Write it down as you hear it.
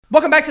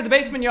Welcome back to the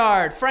Basement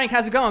Yard. Frank,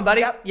 how's it going,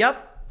 buddy?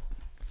 Yep.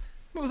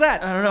 What was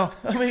that? I don't know.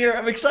 I'm here.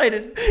 I'm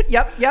excited.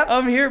 Yep.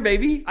 I'm here,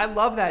 baby. I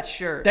love that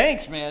shirt.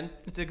 Thanks, man.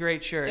 It's a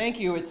great shirt. Thank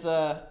you. It's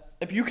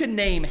if you could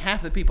name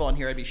half the people on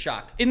here, I'd be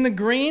shocked. In the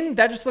green,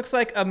 that just looks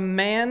like a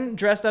man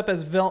dressed up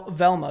as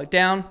Velma.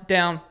 Down.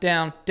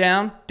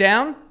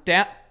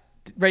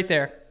 Right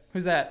there.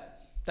 Who's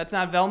that? That's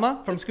not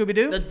Velma from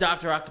Scooby-Doo? That's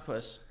Dr.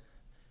 Octopus.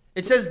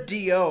 It says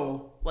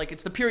D.O., like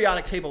it's the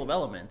periodic table of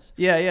elements.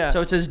 Yeah.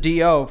 So it says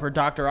D.O. for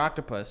Dr.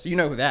 Octopus. You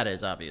know who that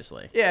is,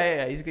 obviously.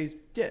 Yeah. He's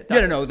You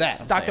gotta know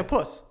that. Dr.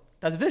 Puss.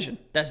 That's Vision.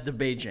 That's the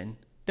Bajan.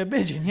 The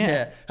Vision,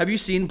 yeah. Have you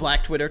seen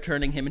Black Twitter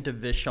turning him into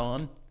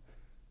Vishon?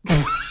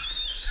 You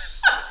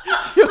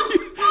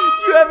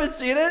haven't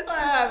seen it? I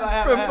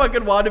have. From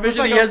fucking WandaVision,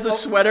 like he has the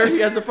sweater, he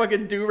has the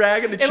fucking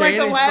do-rag and the In chain. like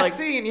the and he's last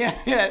scene,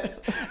 yeah.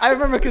 I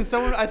remember because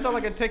I saw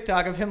like a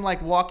TikTok of him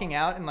like walking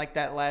out in like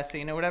that last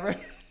scene or whatever.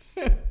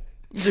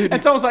 Dude.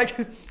 And someone's like,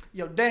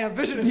 yo, damn,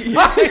 Vision is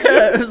fire.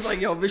 Yeah, it was like,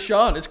 yo,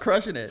 Vishon is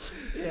crushing it.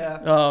 Yeah.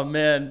 Oh,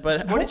 man.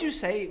 But What did you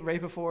say right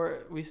before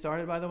we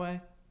started, by the way?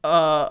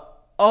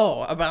 About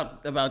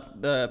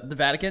the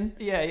Vatican?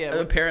 Yeah.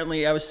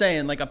 Apparently, I was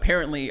saying, like,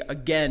 apparently,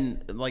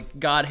 again, like,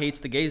 God hates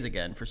the gays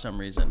again for some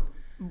reason.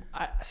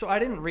 So I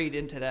didn't read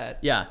into that.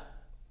 Yeah.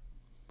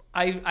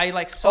 I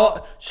like saw...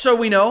 Oh, so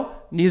we know,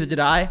 neither did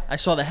I. I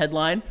saw the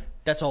headline.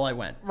 That's all I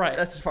went. Right.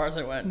 That's as far as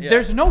I went. Yeah.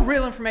 There's no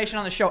real information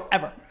on the show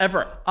ever.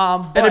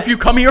 And if you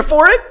come here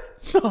for it...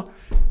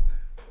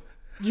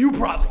 You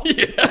probably.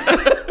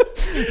 Yeah.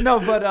 No,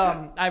 but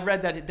I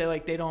read that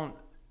they don't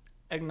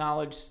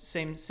acknowledge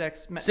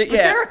same-sex but yeah.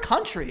 they're a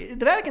country.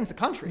 The Vatican's a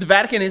country. The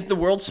Vatican is the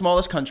world's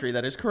smallest country.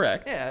 That is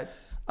correct. Yeah,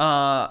 it's...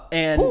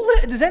 And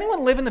does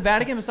anyone live in the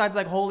Vatican besides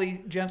like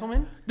holy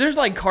gentlemen? there's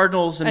like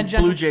cardinals and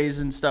Blue Jays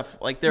and stuff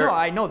like there. No,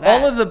 I know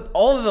that.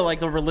 All of the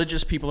like the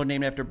religious people are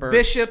named after birds.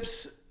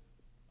 Bishops,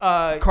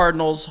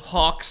 Cardinals,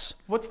 hawks,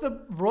 what's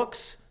the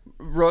rooks,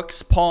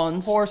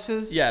 pawns,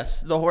 horses?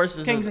 Yes, the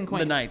horses, Kings and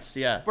queens. the knights.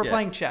 Yeah, We're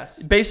playing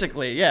chess.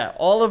 Basically, yeah.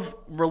 All of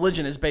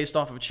religion is based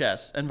off of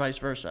chess, and vice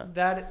versa.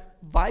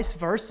 Vice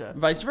versa.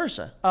 Vice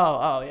versa.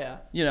 Oh yeah.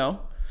 You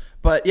know,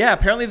 but yeah,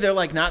 apparently they're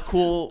like not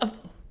cool.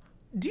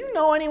 Do you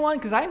know anyone?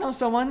 Because I know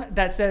someone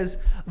that says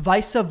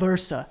vice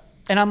versa,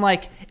 and I'm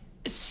like,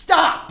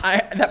 stop.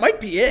 That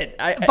might be it.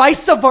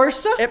 Vice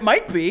versa? It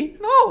might be.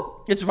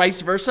 No. It's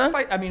vice versa.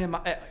 I mean,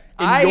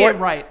 I am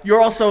right.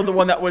 You're also the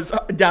one that was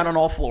down on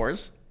all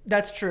floors.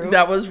 That's true.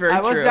 That was very true.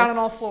 I was down on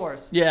all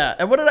floors. Yeah.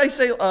 And what did I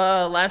say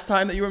last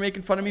time that you were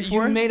making fun of me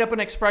for? You made up an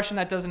expression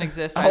that doesn't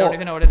exist. I don't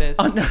even know what it is.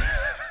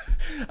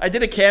 I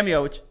did a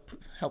cameo, which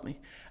help me,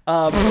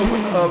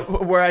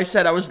 where I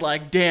said I was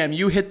like, "Damn,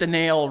 you hit the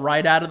nail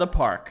right out of the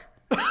park,"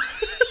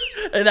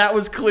 and that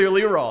was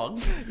clearly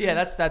wrong. Yeah,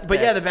 that's. But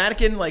bad. yeah, the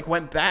Vatican like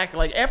went back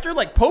like after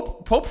like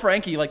Pope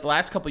Frankie like the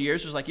last couple of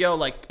years was like, "Yo,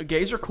 like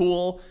gays are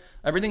cool,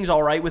 everything's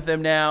all right with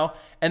them now,"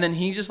 and then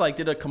he just like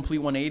did a complete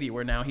 180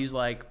 where now he's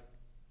like.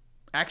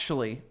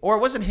 Actually, or it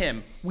wasn't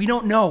him. We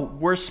don't know.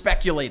 We're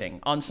speculating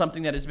on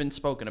something that has been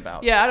spoken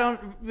about. Yeah, I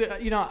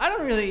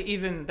don't really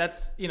even,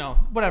 that's,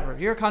 whatever.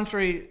 Your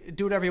country,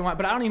 do whatever you want.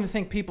 But I don't even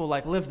think people,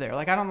 like, live there.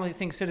 Like, I don't really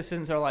think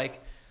citizens are,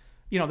 like,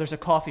 there's a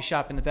coffee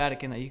shop in the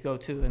Vatican that you go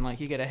to and,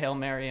 like, you get a Hail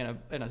Mary and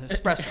an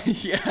espresso.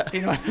 Yeah.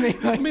 You know what I mean?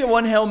 Like, Give me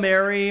one Hail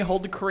Mary,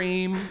 hold the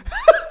cream.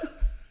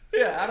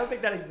 Yeah, I don't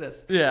think that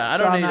exists. Yeah, I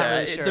don't either.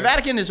 Really sure. The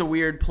Vatican is a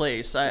weird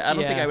place. I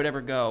don't think I would ever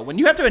go. When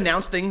you have to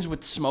announce things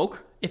with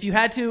smoke. If you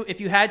had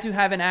to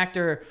have an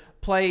actor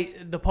play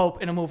the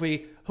Pope in a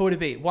movie, who would it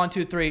be? 1,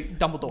 2, 3,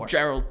 Dumbledore.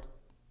 Gerald.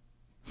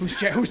 Who's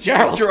Gerald?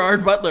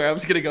 Gerard Butler, I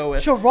was going to go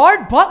with.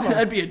 Gerard Butler?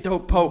 That'd be a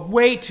dope Pope.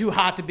 Way too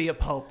hot to be a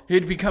Pope.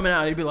 He'd be coming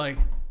out, he'd be like,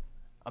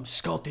 I'm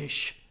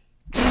Scottish.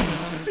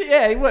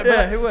 Yeah, he would.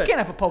 Yeah, he would. You can't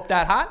have a Pope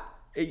that hot.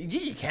 Yeah,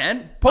 you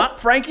can. Pope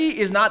Frankie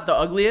is not the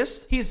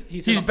ugliest.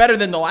 He's better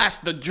than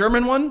the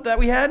German one that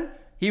we had.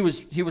 He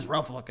was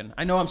rough looking.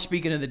 I know I'm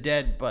speaking of the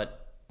dead, but...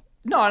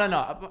 No.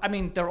 I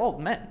mean, they're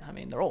old men. I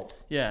mean, they're old.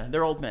 Yeah,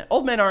 they're old men.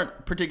 Old men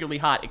aren't particularly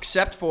hot,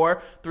 except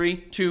for 3,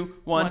 2,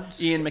 1,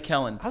 Ian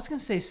McKellen. I was going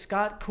to say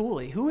Scott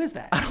Cooley. Who is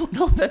that? I don't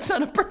know. That's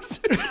not a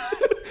person.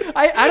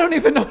 I don't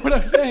even know what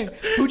I'm saying.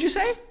 Who'd you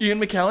say? Ian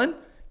McKellen?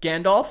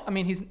 Gandalf? I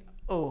mean, he's...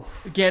 Oh.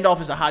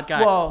 Gandalf is a hot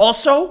guy. Whoa.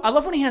 Also... I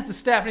love when he has the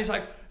staff and he's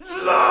like...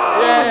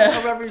 Yeah.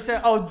 Or whatever he said.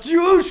 Oh,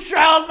 Jews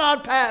shall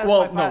not pass.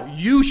 Well, no,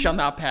 you shall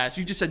not pass.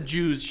 You just said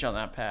Jews shall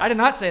not pass. I did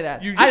not say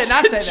that. I did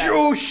not say that.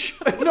 Jewish.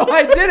 No,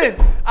 I didn't.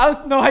 I was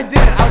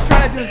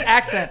trying to do his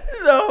accent.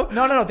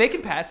 No. They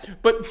can pass.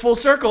 But full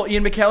circle,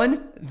 Ian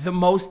McKellen, the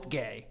most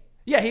gay.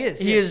 Yeah, he is.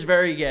 He is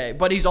very gay,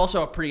 but he's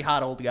also a pretty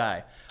hot old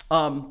guy.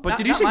 But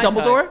did you say my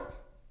Dumbledore? type.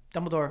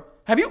 Dumbledore.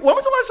 When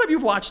was the last time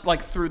you've watched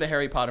like through the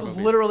Harry Potter movies?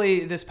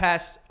 Literally this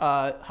past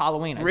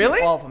Halloween. Really?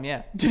 All of them,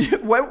 yeah.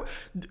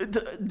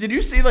 Did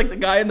you see like the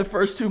guy in the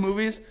first 2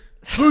 movies?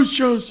 Who's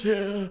just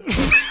here?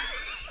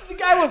 The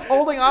guy was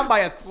holding on by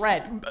a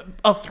thread.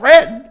 A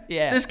thread?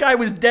 Yeah. This guy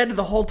was dead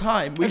the whole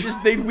time.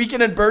 They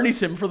Weekend at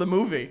Bernie's him for the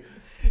movie.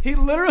 He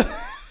literally...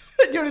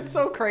 Dude, it's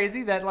so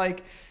crazy that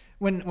like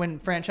when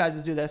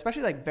franchises do that,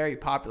 especially like very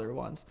popular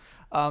ones,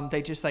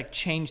 they just like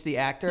change the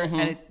actor,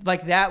 and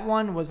like that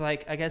one was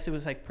like, I guess it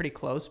was like pretty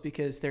close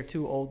because they're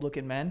two old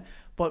looking men,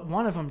 but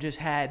one of them just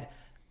had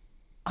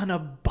an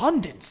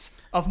abundance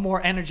of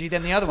more energy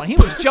than the other one. He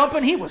was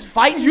jumping, he was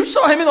fighting. You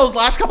saw him in those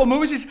last couple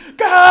movies. He's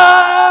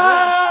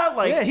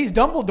like he's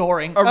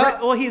Dumbledoring.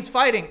 Well, he's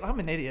fighting. I'm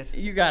an idiot.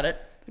 You got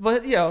it.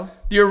 But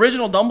the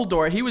original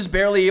Dumbledore, he was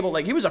barely able.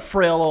 Like he was a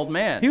frail old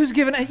man. He was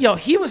giving.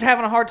 He was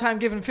having a hard time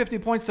giving 50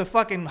 points to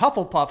fucking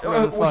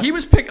Hufflepuff. He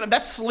was picking up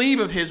that sleeve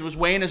of his was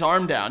weighing his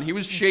arm down. He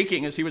was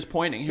shaking as he was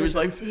pointing. He was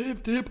like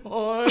 50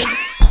 points.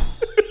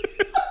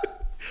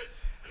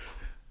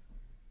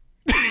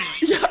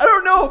 Yeah, I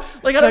don't know.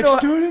 Like I don't know.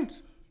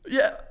 Students.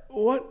 Yeah.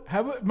 What?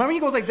 Remember he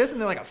goes like this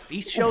and then like a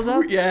feast shows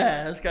up?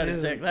 Yeah, that's kind of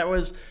sick. That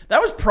was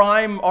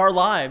prime our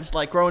lives,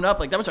 like growing up.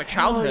 Like that was our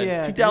childhood.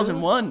 Yeah,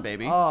 2001, dude.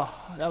 Baby. Oh,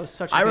 that was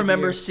such a I good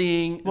remember year.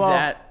 seeing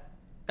that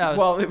it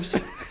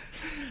was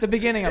the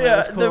beginning of it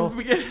was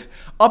cool.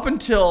 Up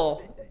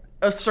until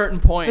a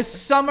certain point. The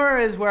summer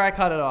is where I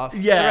cut it off.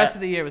 Yeah. The rest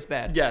of the year was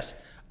bad. Yes.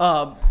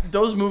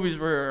 Those movies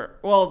were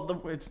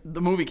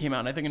the movie came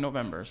out I think in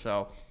November,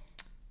 so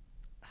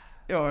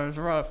it was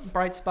rough.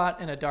 Bright spot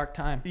in a dark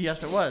time.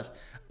 Yes, it was.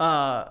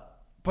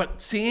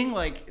 But seeing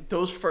like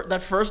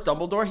that first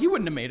Dumbledore, he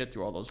wouldn't have made it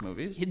through all those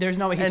movies. There's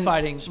no way he's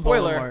fighting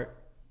spoiler. Voldemort.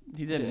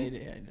 He didn't. Yeah, he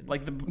didn't.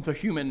 Like the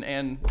human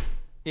and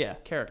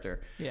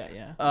character.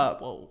 Yeah.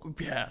 Whoa.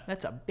 Yeah.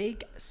 That's a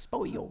big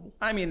spoil.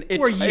 I mean,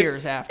 we're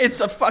years after. It's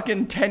a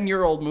fucking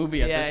 10-year-old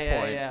movie at this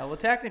point. Yeah. Well,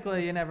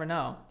 technically, you never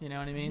know. You know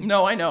what I mean?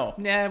 No, I know.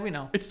 Yeah, we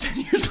know. It's 10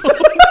 years old.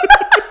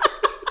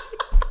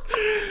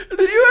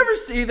 Did you ever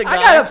see the guy? I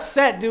got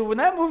upset, dude. When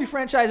that movie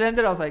franchise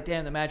ended, I was like,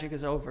 damn, the magic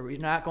is over. We're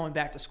not going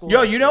back to school.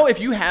 Yo, you know, if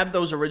you have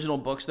those original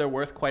books, they're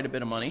worth quite a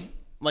bit of money.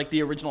 Like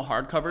the original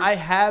hardcovers. I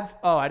have.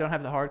 Oh, I don't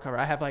have the hardcover.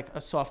 I have like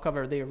a soft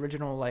cover, the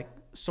original like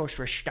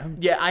Sorcerer's Stone.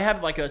 Yeah, I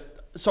have like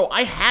so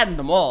I had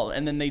them all,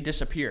 and then they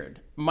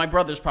disappeared. My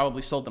brothers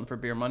probably sold them for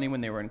beer money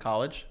when they were in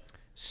college.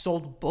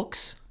 Sold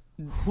books?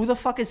 Who the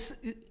fuck is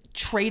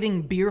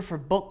trading beer for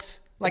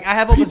books? Like, I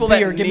have all People this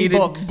beer, that give me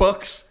needed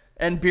books.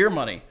 And beer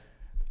money.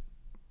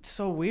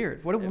 So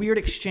weird. What a weird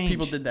exchange.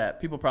 People did that.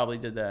 People probably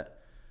did that.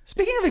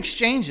 Speaking of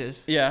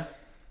exchanges, yeah.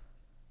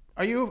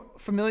 Are you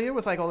familiar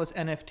with like all this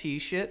NFT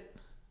shit?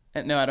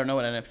 No, I don't know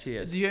what NFT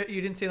is. You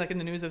didn't see like in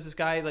the news there was this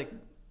guy like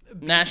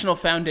National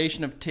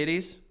Foundation of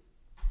Titties?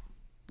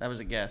 That was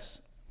a guess.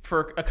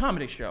 For a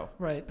comedy show.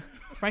 Right.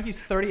 Frankie's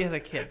 30 as a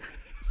kid.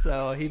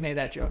 So he made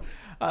that joke.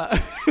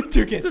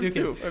 Two kids.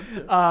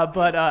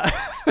 But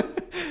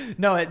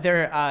no,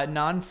 they're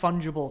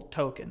non-fungible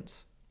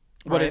tokens.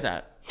 What right? is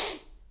that?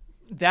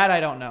 That I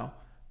don't know.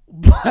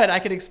 But I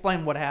could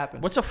explain what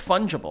happened. What's a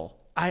fungible?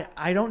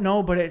 I don't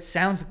know, but it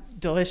sounds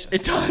delicious.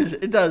 It does.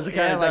 It does. It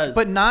kind of does.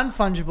 But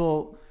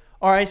non-fungible,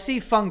 or I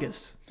see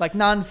fungus. Like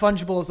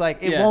non-fungible is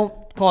like it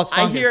won't cause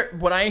fungus.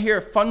 When I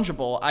hear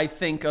fungible, I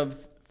think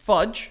of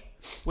fudge,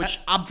 which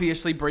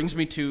obviously brings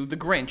me to the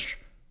Grinch,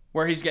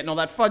 where he's getting all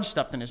that fudge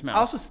stuffed in his mouth. I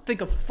also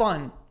think of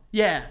fun.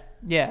 Yeah.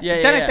 Then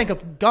I think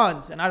of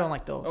guns, and I don't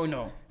like those. Oh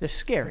no, they're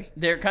scary.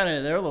 They're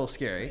a little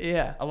scary.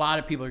 Yeah. A lot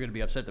of people are going to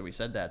be upset that we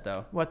said that,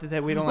 though. What did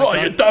we don't like?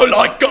 Oh, you don't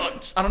like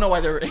guns? I don't know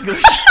why they're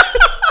English.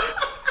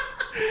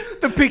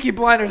 The Peaky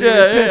Blinders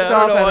are pissed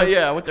off at us.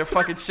 Yeah, with their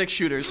fucking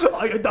 6-shooters.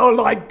 Oh, you don't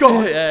like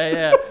guns?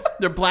 Yeah.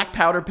 Their black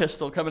powder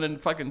pistol coming and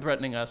fucking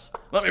threatening us.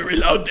 Let me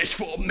reload this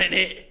for a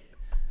minute.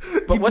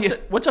 But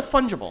what's a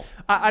fungible?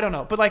 I don't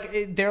know, but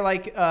like they're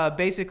like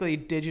basically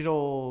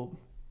digital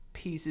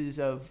pieces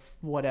of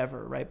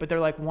whatever, right? But they're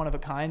like one of a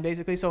kind,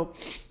 basically. So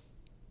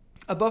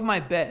above my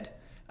bed,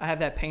 I have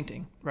that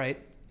painting, right?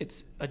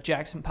 It's a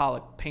Jackson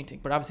Pollock painting,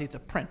 but obviously it's a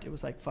print. It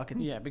was like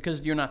fucking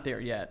because you're not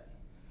there yet.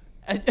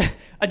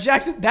 A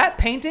Jackson, that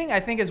painting I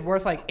think is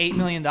worth like $8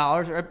 million,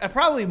 or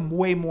probably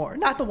way more.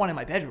 Not the one in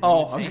my bedroom.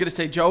 Oh, I was gonna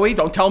say, Joey,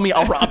 don't tell me,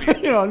 I'll rob you.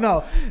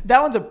 No,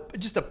 that one's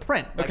just a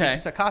print. Like, okay, it's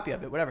just a copy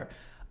of it, whatever.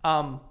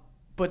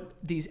 But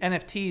these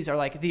NFTs are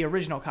like the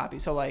original copy.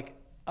 So like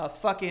a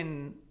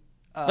fucking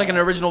like an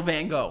original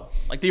Van Gogh,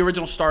 like the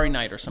original Starry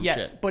Night or some shit.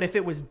 Yes, but if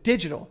it was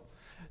digital,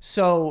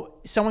 so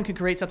someone could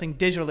create something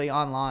digitally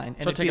online, and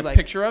so it'd take be a like,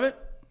 picture of it.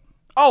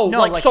 Oh, no,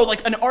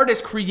 like an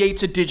artist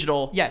creates a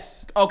digital.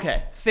 Yes.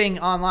 Okay. Thing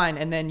online,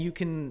 and then you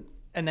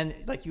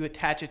like you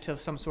attach it to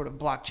some sort of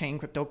blockchain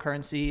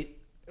cryptocurrency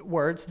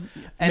words.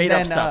 And made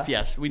then, up stuff.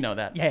 Yes, we know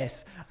that.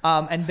 Yes.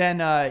 And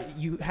then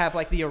you have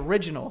like the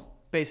original.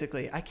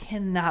 Basically, I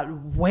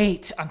cannot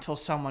wait until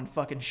someone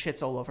fucking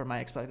shits all over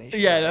my explanation.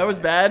 Yeah, that was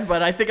bad,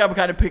 but I think I'm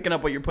kind of picking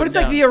up what you're putting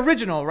down. But it's like the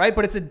original, right?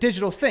 But it's a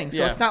digital thing, so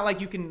yeah. It's not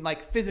like you can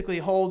like physically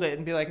hold it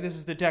and be like, "This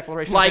is the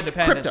Declaration like of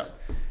Independence."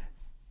 Crypto.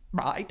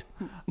 Right.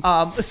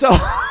 So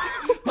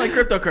like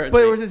cryptocurrency. But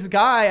there was this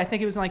guy, I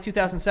think it was in like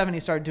 2007, he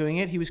started doing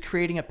it. He was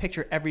creating a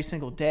picture every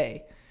single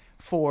day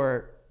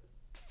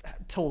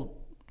till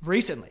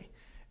recently.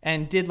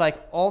 and did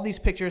like all these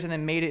pictures and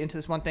then made it into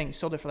this one thing. He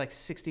sold it for like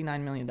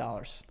 $69 million.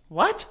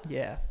 What?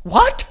 Yeah.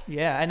 What?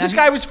 Yeah. And This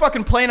guy was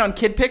fucking playing on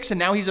kid pics and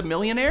now he's a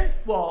millionaire?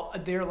 Well,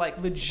 they're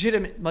like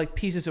legitimate like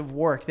pieces of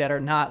work that are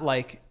not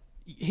like,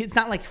 it's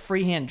not like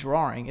freehand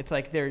drawing. It's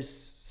like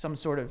there's some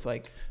sort of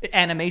like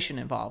animation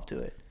involved to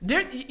it.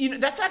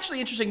 That's actually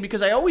interesting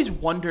because I always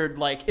wondered,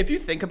 like, if you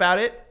think about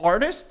it,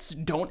 artists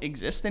don't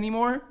exist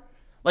anymore.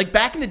 Like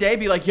back in the day,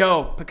 be like,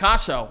 yo,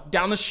 Picasso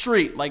down the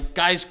street, like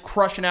guys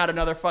crushing out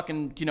another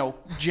fucking,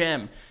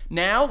 gem.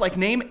 Now, like,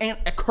 name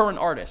a current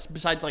artist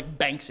besides like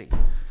Banksy.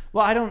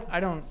 Well, I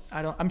don't.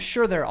 I'm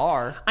sure there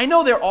are. I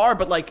know there are,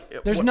 but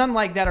like, there's none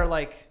like that are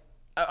like.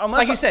 Unless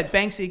like you said,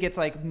 Banksy gets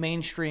like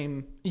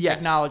mainstream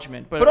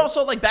acknowledgement, but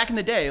also like back in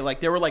the day, like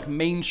there were like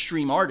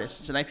mainstream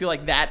artists, and I feel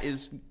like that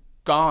is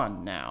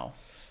gone now.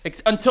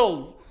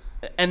 Until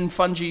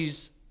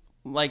Fungi's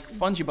like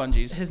Fungi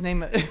Bungies. His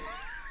name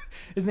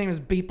is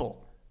Beeple.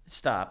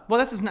 Stop. Well,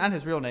 that's not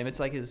his real name. It's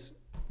like his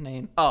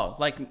name. Oh,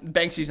 like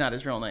Banksy's not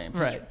his real name.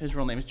 Right. His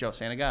real name is Joe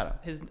Santagato.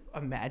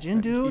 Imagine,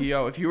 dude.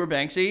 Yo, if you were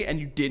Banksy and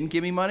you didn't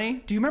give me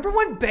money, do you remember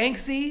when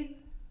Banksy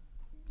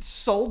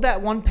sold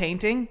that one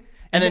painting?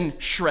 And then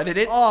shredded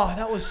it. Oh,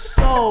 that was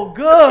so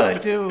good,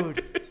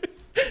 dude.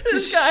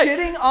 Just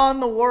shitting on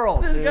the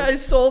world. This guy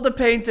sold a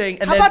painting.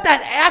 And How about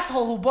that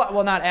asshole who bought?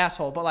 Well, not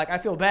asshole, but like I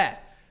feel bad.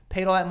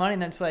 Paid all that money,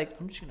 and then it's like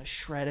I'm just gonna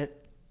shred it.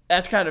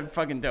 That's kind of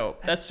fucking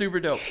dope. That's super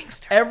dope.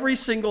 Gangster. Every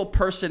single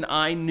person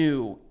I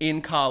knew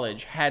in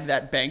college had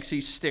that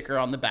Banksy sticker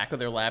on the back of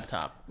their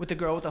laptop. With the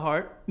girl with the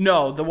heart?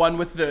 No, the one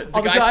with the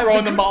guy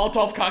throwing the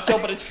Molotov cocktail,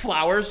 but it's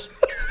flowers.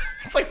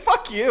 It's like,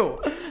 fuck you.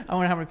 I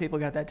wonder how many people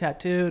got that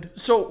tattooed.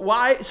 So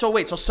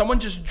someone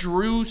just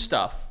drew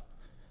stuff.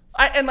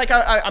 I'm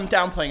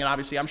downplaying it,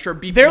 obviously. I'm sure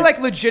Beep They're Boop, like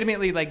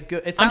legitimately like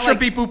good. It's I'm not sure like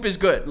Beep Boop is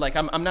good. Like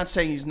I'm not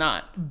saying he's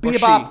not.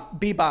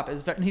 Bebop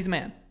is he's a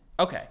man.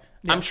 Okay.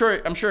 Yeah. I'm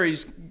sure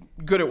he's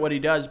good at what he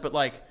does, but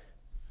like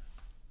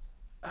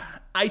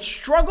I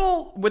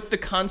struggle with the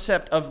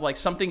concept of like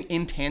something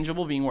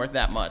intangible being worth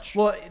that much.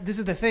 Well, this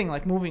is the thing,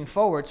 like moving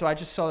forward. So I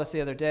just saw this the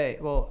other day.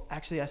 Well,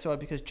 actually, I saw it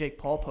because Jake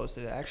Paul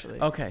posted it.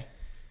 Actually, Okay.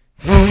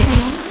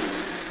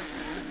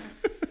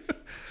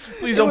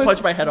 Please don't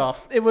punch my head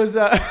off. it was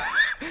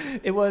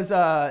there's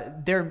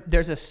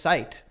a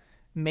site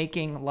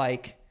making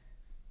like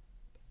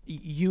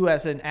you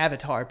as an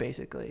avatar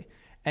basically,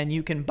 and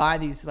you can buy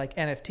these like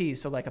NFTs,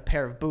 so like a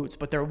pair of boots,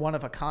 but they're one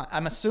of a kind.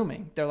 I'm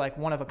assuming they're like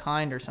one of a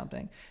kind or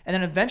something. And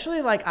then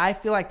eventually, like I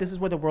feel like this is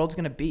where the world's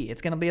gonna be.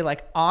 It's gonna be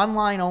like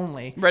online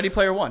only. Ready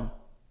Player One.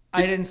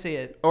 I didn't see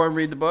it. Or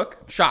read the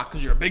book. Shock,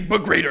 because you're a big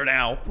book reader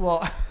now.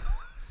 Well,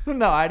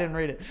 no, I didn't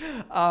read it.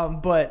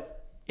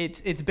 But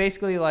it's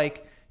basically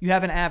like you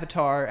have an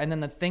avatar, and then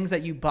the things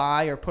that you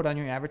buy or put on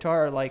your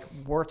avatar are like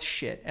worth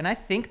shit. And I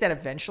think that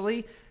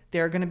eventually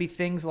there are going to be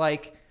things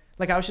like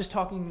I was just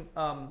talking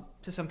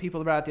to some people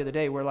about it the other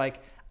day, where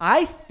like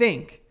I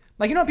think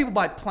like people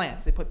buy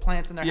plants, they put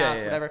plants in their house,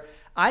 whatever.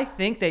 I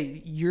think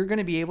that you're going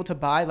to be able to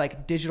buy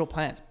like digital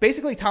plants,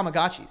 basically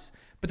Tamagotchis.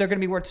 But they're going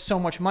to be worth so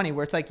much money,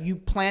 where it's like you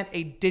plant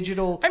a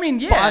digital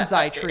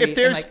bonsai tree. If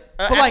there's,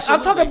 but like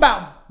I'm talking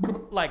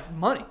about like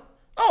money.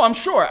 Oh, I'm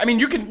sure. I mean,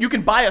 you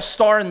can buy a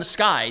star in the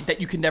sky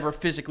that you can never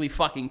physically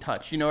fucking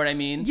touch. You know what I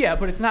mean? Yeah,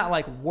 but it's not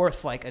like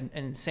worth like an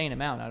insane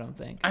amount, I don't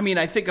think. I mean,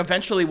 I think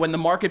eventually when the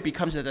market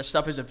becomes that this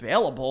stuff is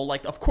available,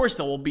 like of course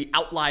there will be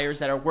outliers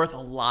that are worth a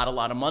lot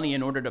of money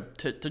in order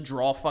to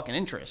draw fucking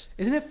interest.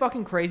 Isn't it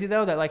fucking crazy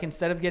though that like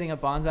instead of getting a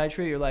bonsai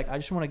tree, you're like, I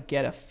just want to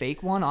get a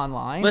fake one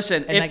online.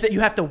 Listen, and like,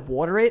 you have to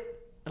water it.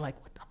 Like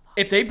what the fuck?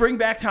 If they bring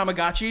back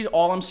Tamagotchis,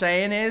 all I'm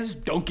saying is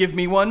don't give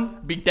me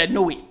one. Be dead in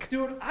a week.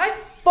 Dude, I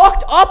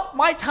fucked up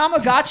my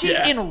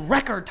Tamagotchi in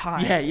record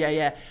time.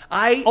 Yeah.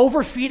 I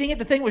overfeeding it.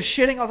 The thing was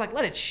shitting. I was like,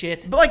 let it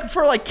shit. But like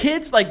for like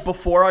kids like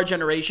before our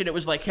generation, it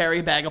was like carry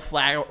a bag of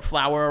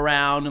flour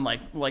around and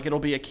like it'll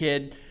be a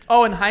kid.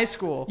 Oh, in high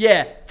school.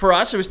 Yeah. For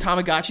us, it was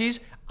Tamagotchis.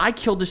 I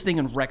killed this thing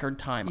in record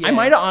time. Yeah. I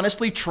might have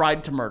honestly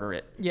tried to murder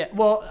it. Yeah.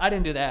 Well, I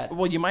didn't do that.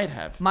 Well, you might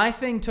have. My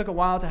thing took a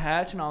while to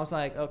hatch, and I was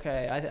like,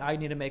 okay, I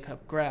need to make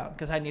up ground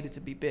because I need it to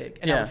be big.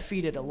 And I would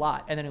feed it a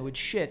lot, and then it would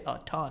shit a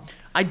ton.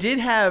 I did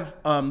have,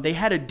 they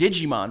had a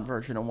Digimon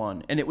version of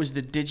one, and it was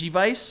the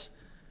Digivice.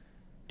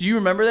 Do you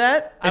remember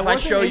that? I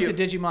wasn't into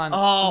Digimon.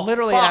 Oh,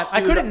 literally, fuck,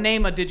 I couldn't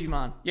name a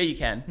Digimon. Yeah, you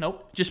can.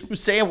 Nope. Just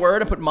say a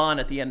word and put mon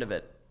at the end of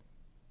it.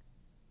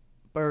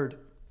 Bird.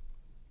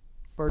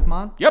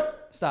 Birdmon?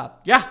 Yep.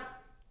 Stop. Yeah.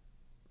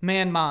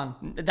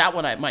 Manmon. That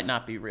one might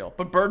not be real,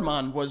 but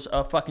Birdmon was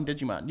a fucking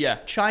Digimon. Yeah.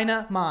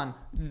 Chinamon.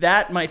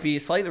 That might be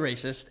slightly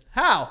racist.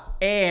 How?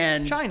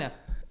 And China.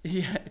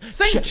 Yeah.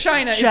 Saying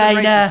China isn't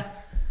racist.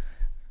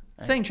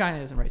 Saying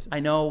China isn't racist.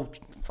 I know.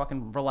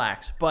 Fucking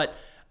relax. But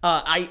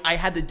I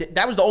had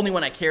that was the only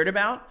one I cared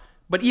about.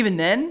 But even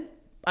then,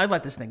 I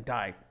let this thing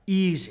die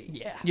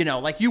easy. Yeah.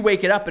 Like you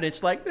wake it up and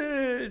it's like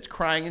it's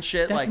crying and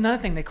shit. That's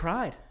another thing. They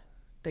cried.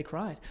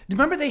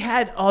 Remember they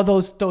had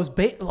those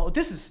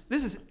this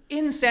is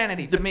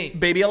insanity to me.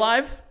 Baby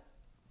Alive?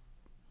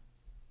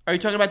 Are you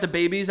talking about the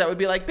babies that would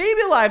be like,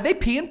 baby alive, they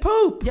pee and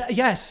poop? Yeah,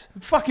 yes.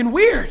 Fucking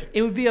weird.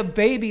 It would be a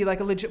baby, like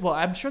a legit. Well,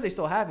 I'm sure they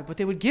still have it, but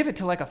they would give it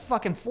to like a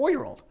fucking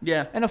 4-year-old.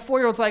 Yeah. And a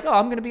 4-year-old's like, oh,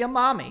 I'm gonna be a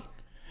mommy.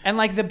 And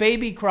like the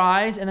baby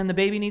cries, and then the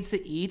baby needs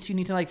to eat, so you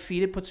need to like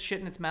feed it, puts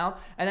shit in its mouth,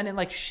 and then it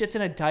like shits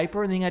in a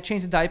diaper, and then you gotta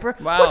change the diaper.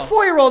 Wow. What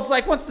 4-year-old's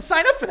like wants to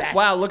sign up for that?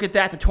 Wow, look at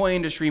that. The toy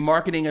industry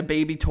marketing a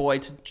baby toy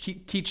to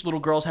teach little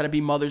girls how to be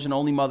mothers and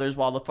only mothers,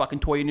 while the fucking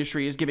toy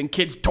industry is giving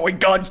kids toy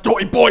guns,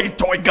 toy boys,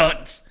 toy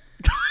guns.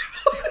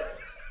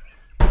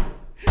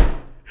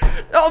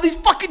 Oh, these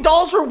fucking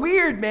dolls are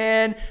weird,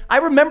 man. I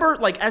remember,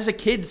 like, as a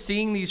kid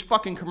seeing these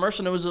fucking commercials,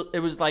 and it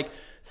was like,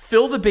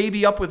 fill the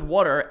baby up with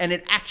water, and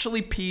it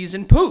actually pees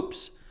and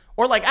poops.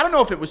 Or, like, I don't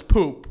know if it was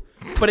poop,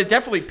 but it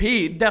definitely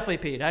peed.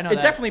 Definitely peed. I know It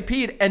that. definitely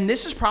peed, and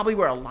this is probably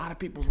where a lot of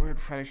people's weird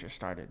fetishes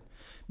started.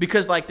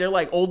 Because, like, their,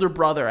 like, older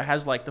brother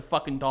has, like, the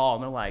fucking doll,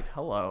 and they're like,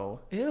 hello.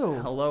 Ew.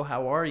 Hello,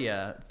 how are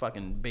ya?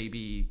 Fucking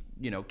baby,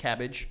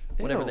 cabbage.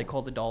 Whatever Ew. they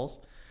call the dolls.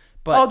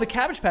 But, The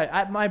Cabbage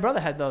Patch. My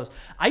brother had those.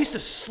 I used to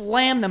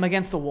slam them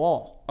against the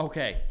wall.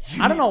 okay.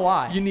 I don't know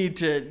why. You needed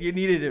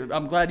to.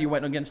 I'm glad you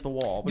went against the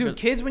wall. Dude,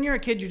 kids, when you're a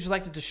kid, you just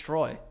like to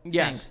destroy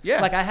Yes, things.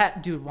 yeah. Like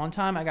one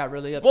time I got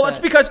really upset. Well, that's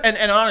because,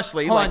 and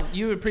honestly, Hold like, on,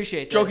 you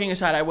appreciate this. joking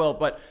aside, I will,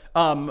 but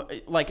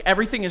like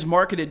everything is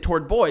marketed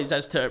toward boys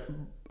as to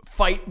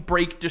fight,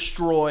 break,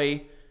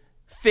 destroy,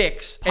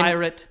 fix,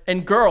 Pirate.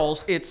 and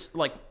girls, it's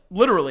like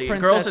literally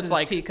girls, Princesses, it's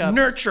like teacups.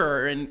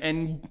 nurture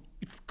and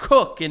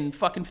cook and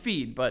fucking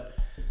feed. But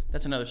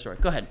that's another story.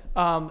 Go ahead.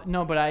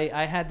 No, but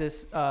I had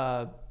this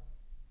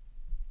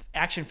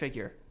action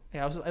figure.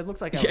 Yeah, it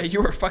looked like I Yeah, was.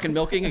 you were fucking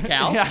milking a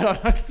cow. Yeah, I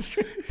don't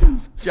know.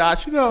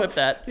 Josh, clip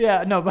that.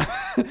 Yeah, no, but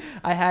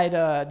I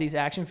had these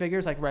action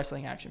figures, like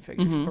wrestling action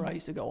figures, where I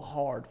used to go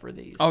hard for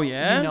these. Oh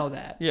yeah, You know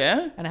that.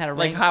 Yeah, And I had a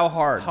like ring. how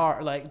hard?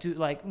 Hard, like, dude,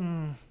 like.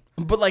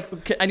 But like,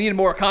 I needed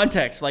more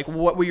context. Like,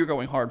 what were you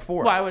going hard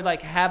for? Well, I would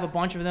like have a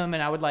bunch of them,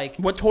 and I would like.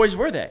 What toys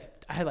were they?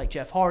 I had like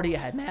Jeff Hardy. I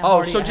had Matt Oh,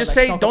 Hardy. so I had, just like,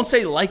 say, Stone don't Cold-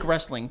 say like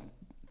wrestling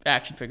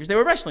action figures. They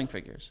were wrestling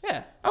figures.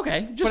 Yeah.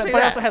 Okay, just But say I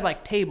that. also had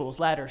like tables,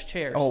 ladders,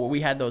 chairs. Oh,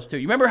 we had those too.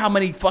 You remember how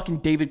many fucking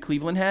David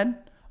Cleveland had?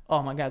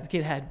 Oh my god, the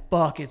kid had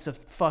buckets of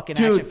fucking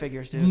action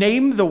figures, dude.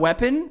 Name the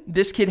weapon.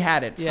 This kid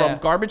had it. Yeah. From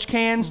garbage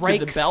cans to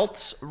Rakes. the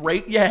belts.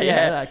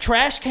 Yeah.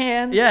 Trash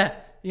cans. Yeah.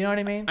 You know what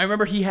I mean? I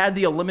remember he had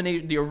the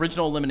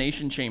original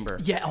elimination chamber.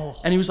 Yeah. Oh.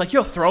 And he was like,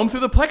 yo, throw him through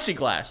the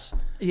plexiglass.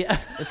 Yeah.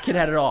 This kid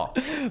had it all.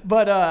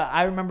 But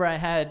I remember I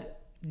had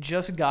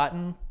just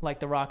gotten like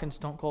the Rock and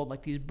Stone Cold,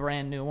 like these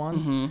brand new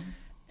ones,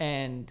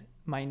 and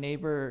my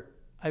neighbor,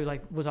 I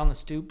like was on the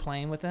stoop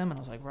playing with them, and I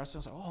was like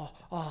wrestling. I was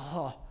like,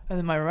 oh, and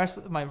then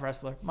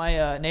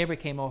my neighbor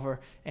came over,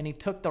 and he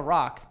took the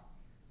Rock,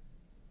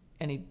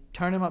 and he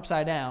turned him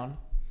upside down,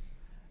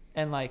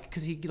 and like,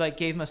 cause he like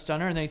gave him a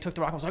stunner, and then he took the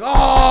Rock, and was like,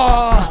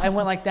 oh, and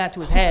went like that to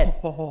his head,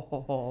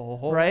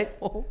 right?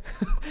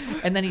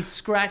 And then he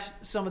scratched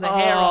some of the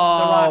hair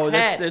off the Rock's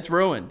head. It's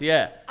ruined.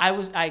 Yeah.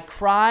 I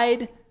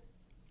cried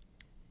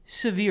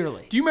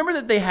severely. Do you remember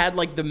that they had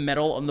like the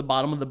metal on the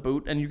bottom of the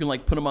boot, and you can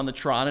like put them on the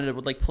Tron, and it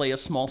would like play a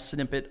small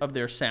snippet of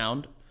their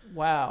sound?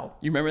 Wow.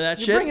 You remember that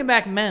You're shit? bringing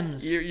back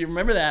memes. You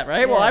remember that,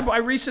 right? Yeah. Well, I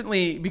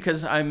recently,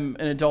 because I'm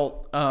an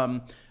adult,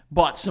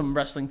 bought some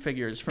wrestling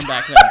figures from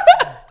back then.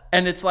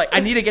 And it's like,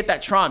 I need to get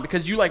that Tron,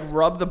 because you like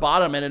rub the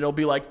bottom and it'll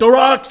be like, The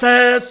Rock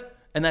says,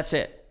 and that's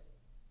it.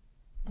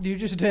 You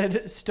just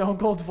did Stone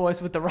Cold's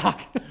voice with The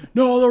Rock.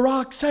 No, The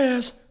Rock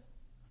says.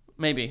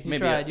 Maybe, You maybe,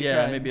 tried, you yeah,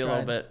 tried, maybe you a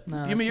little tried. bit.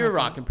 No, Give me it's your not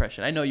Rock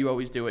impression. I know you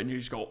always do it, and you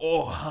just go,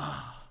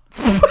 oh.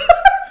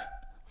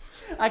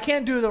 I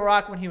can't do The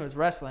Rock when he was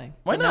wrestling.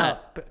 Why But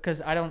not?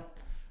 Because I don't.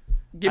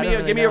 Give I me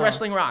don't really a know.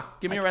 wrestling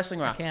rock. Give me a wrestling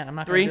rock. I can't. I'm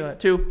not 3, gonna do it.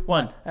 2,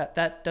 1.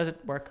 That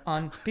doesn't work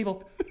on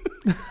people.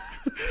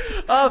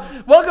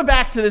 Welcome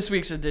back to this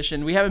week's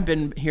edition. We haven't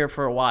been here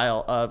for a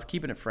while of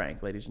Keeping It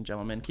Frank, ladies and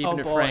gentlemen. Keeping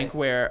It boy. Frank,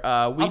 where we was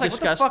like, what the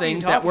discuss fuck are you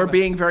things that talking we're about?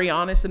 being very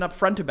honest and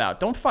upfront about.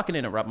 Don't fucking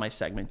interrupt my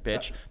segment,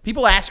 bitch.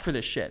 People ask for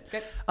this shit.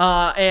 Okay.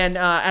 And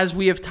as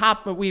we've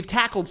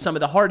tackled some of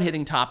the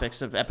hard-hitting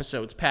topics of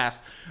episodes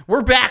past,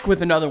 we're back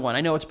with another one.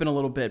 I know it's been a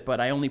little bit, but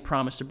I only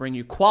promise to bring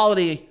you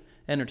quality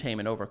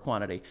entertainment over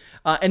quantity.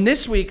 And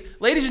this week,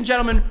 ladies and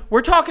gentlemen,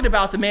 we're talking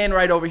about the man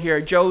right over here,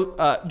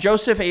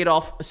 Joseph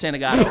Adolf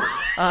Santagato.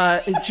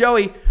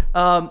 Joey,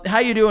 how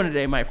you doing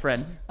today, my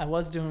friend? I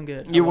was doing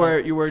good. You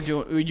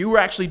were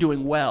actually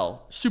doing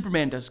well.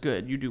 Superman does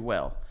good. You do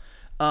well.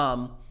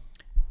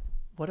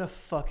 What a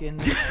fucking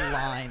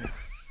line.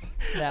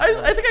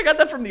 I think I got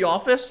that from The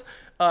Office,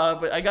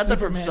 but I got that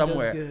from Superman does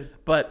somewhere. good.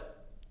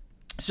 But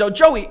so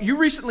Joey,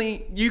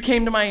 you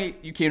came to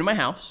my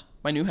house.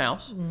 My new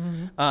house.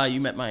 Mm-hmm.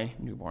 You met my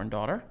newborn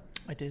daughter.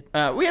 I did.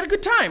 We had a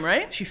good time,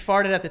 right? She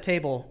farted at the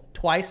table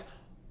twice,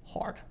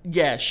 hard.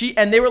 Yeah,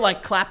 and they were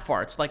like clap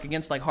farts, like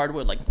against like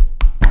hardwood, like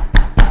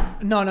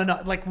No.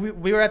 Like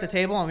we were at the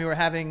table and we were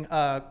having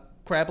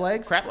crab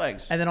legs. crap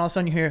legs. And then all of a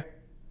sudden you hear,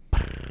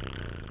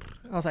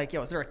 I was like,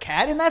 yo, is there a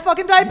cat in that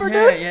fucking diaper,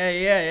 Yeah, dude?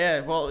 yeah.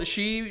 Well,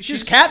 she's She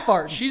was cat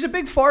farting. She's a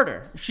big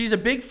farter. She's a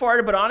big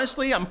farter, but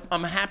honestly,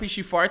 I'm happy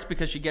she farts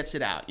because she gets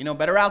it out. You know,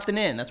 better out than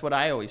in. That's what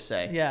I always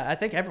say. Yeah, I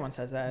think everyone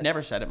says that.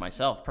 Never said it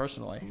myself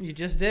personally. You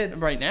just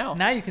did. Right now.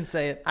 Now you can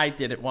say it. I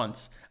did it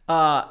once.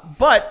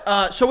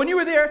 So when you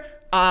were there,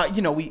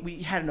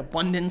 we had an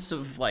abundance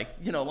of like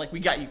we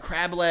got you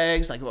crab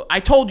legs. Like I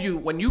told you,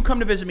 when you come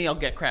to visit me, I'll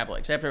get crab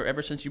legs.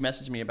 Ever since you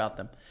messaged me about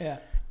them. Yeah.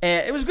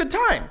 And it was a good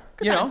time.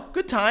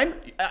 Good time.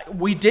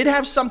 We did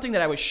have something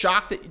that I was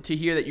shocked to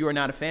hear that you are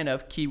not a fan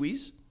of: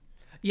 kiwis.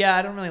 Yeah,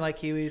 I don't really like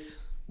kiwis.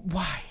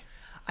 Why?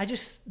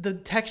 The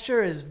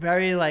texture is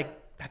very like,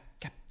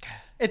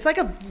 it's like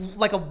a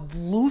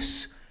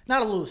loose,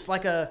 not a loose,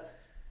 like a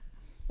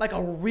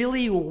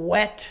really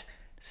wet,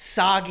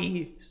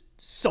 soggy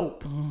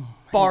soap,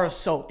 bar of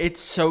soap.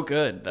 It's so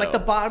good, though. Like the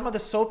bottom of the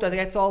soap, I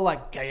think it's all like,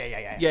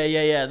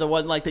 Yeah. The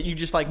one like that you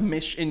just like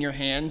mish in your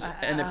hands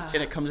and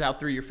it comes out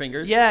through your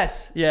fingers.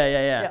 Yes.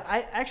 Yeah.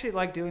 I actually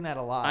like doing that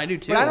a lot. I do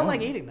too. But I don't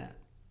like eating that.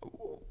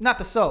 Not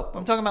the soap.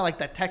 I'm talking about like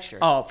that texture.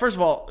 Oh, first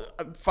of all,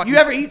 You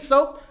ever eat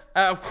soap?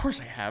 Of course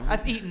I have.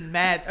 I've eaten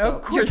mad soap.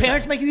 Of course. Your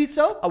parents make you eat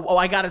soap? Oh,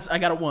 I got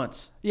it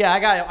once. Yeah, I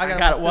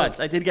got it once.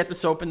 I did get the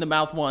soap in the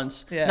mouth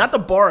once. Yeah. Not the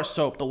bar of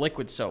soap, the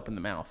liquid soap in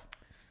the mouth.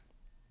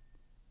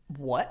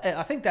 What?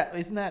 I think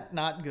isn't that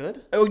not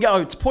good? Oh yeah,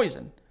 it's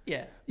poison.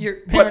 Yeah.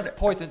 Your parents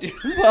poisoned you.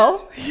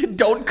 Well, you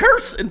don't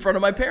curse in front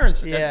of my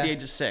parents at the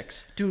age of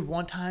 6. Dude,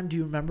 one time, do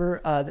you remember?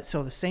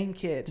 So the same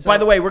kid. So, by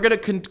the way, we're gonna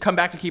come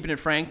back to keeping it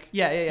frank.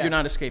 Yeah. You're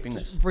not escaping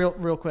this.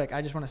 Real quick,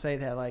 I just want to say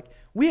that like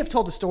we have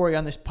told the story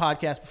on this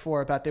podcast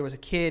before about there was a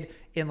kid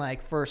in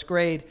like first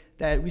grade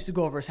that we used to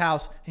go over his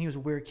house and he was a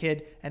weird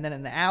kid, and then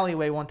in the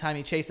alleyway one time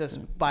he chased us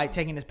by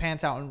taking his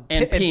pants out and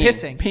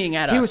peeing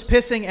at us. He was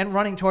pissing and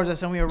running towards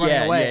us and we were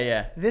running away.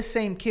 Yeah. This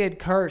same kid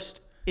cursed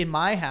in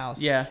my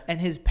house. Yeah.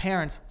 And his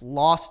parents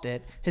lost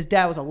it. His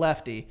dad was a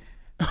lefty.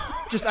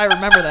 I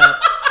remember that.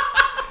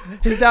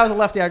 His dad was a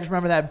lefty. I just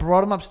remember that.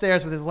 Brought him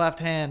upstairs with his left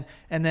hand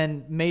and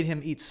then made him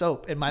eat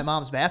soap in my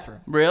mom's bathroom.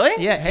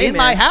 Really? Yeah, in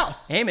my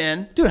house. Hey,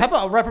 man. Dude, how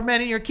about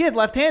reprimanding your kid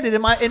left-handed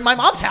in my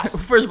mom's house?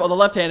 First of all, the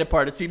left-handed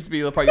part, it seems to be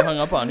the part you hung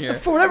up on here.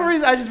 For whatever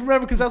reason, I just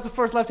remember because that was the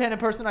first left-handed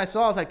person I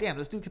saw. I was like, damn,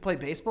 this dude could play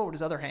baseball with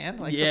his other hand?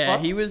 Like, yeah,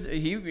 he was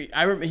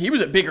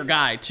a bigger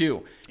guy,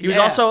 too. He was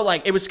also,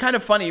 like, it was kind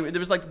of funny.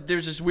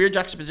 There's this weird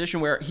juxtaposition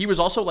where he was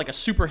also, like, a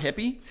super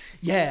hippie.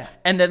 Yeah.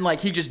 And then,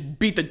 like, he just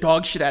beat the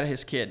dog shit out of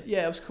his kid.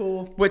 Yeah, it was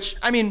cool. Which,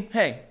 I mean,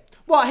 hey.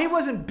 Well, he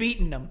wasn't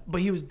beating him,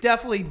 but he was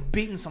definitely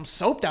beating some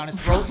soap down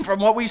his throat. From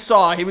what we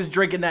saw, he was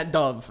drinking that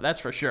Dove.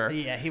 That's for sure.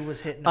 Yeah, he was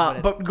hitting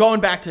him but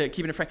going back to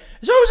keeping it frank.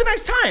 So it was a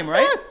nice time,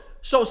 right? Yes.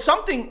 So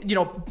something,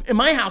 in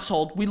my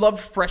household, we love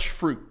fresh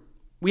fruit.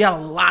 We have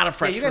a lot of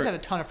fresh fruit. Yeah, you guys have a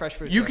ton of fresh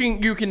fruit. You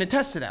can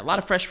attest to that. A lot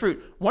of fresh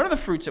fruit. One of the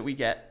fruits that we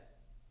get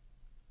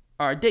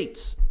are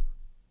dates.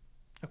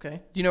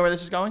 Okay. Do you know where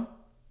this is going?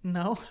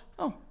 No.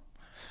 Oh.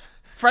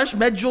 Fresh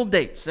medjool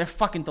dates. They're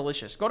fucking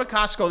delicious. Go to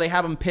Costco. They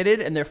have them pitted,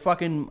 and they're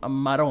fucking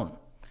marron.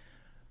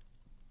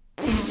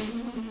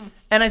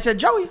 And I said,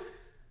 Joey,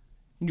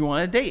 you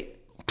want a date?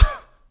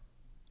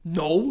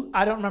 No.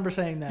 I don't remember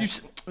saying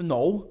that.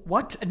 No.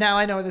 What? Now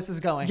I know where this is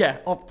going. Yeah.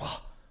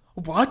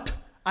 What?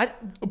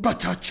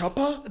 Butter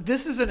chopper?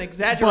 This is an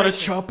exaggeration. Butter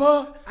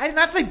chopper? I did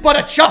not say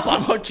butter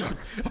chopper.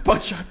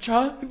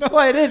 Butter No,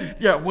 I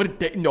didn't. Yeah, what a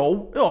date?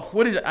 No. Oh,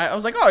 what is it? I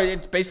was like, oh,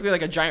 it's basically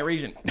like a giant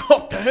raisin.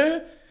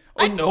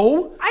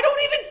 No. I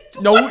don't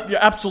even. No, What?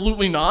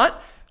 absolutely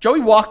not. Joey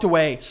walked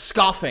away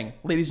scoffing,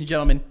 ladies and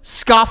gentlemen,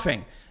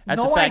 scoffing at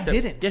the fact that...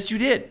 didn't. Yes, you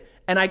did.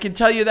 And I can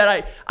tell you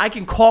that I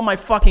can call my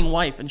fucking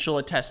wife and she'll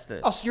attest to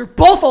this. Oh, so you're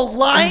both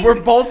lying?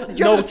 We're both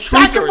You're the truthers.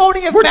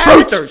 sacrimony of We're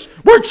marriage? truthers.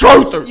 We're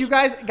truthers. You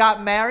guys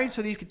got married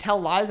so that you could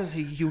tell lies as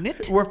a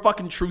unit? We're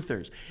fucking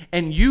truthers.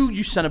 And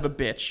you son of a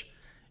bitch,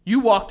 you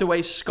walked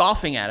away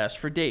scoffing at us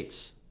for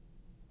dates.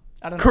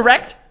 I don't know.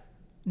 Correct?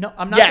 No,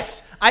 I'm not.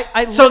 Yes.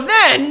 So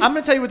then... I'm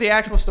going to tell you what the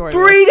actual story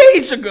 3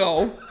 days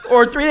ago,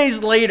 or 3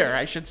 days later,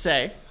 I should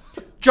say,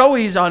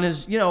 Joey's on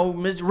his,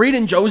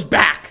 reading Joe's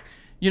back.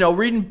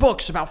 Reading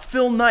books about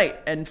Phil Knight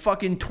and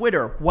fucking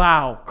Twitter.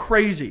 Wow,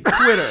 crazy.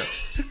 Twitter.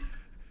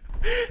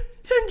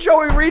 And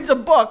Joey reads a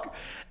book, and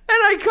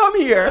I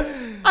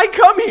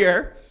come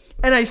here,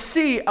 and I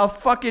see a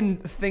fucking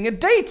thing of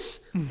dates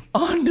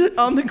on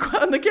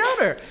the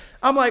counter.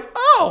 I'm like,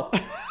 oh,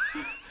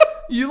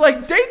 you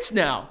like dates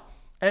now?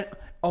 And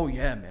oh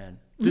yeah, man.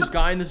 This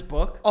guy in this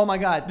book. Oh my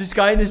god. This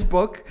guy in this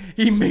book,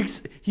 he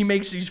makes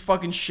these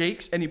fucking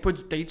shakes and he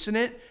puts dates in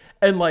it,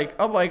 and like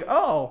I'm like,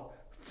 oh.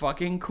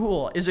 Fucking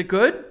cool. Is it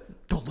good?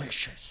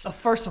 Delicious.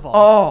 First of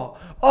all.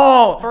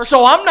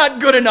 So I'm not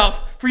good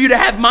enough for you to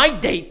have my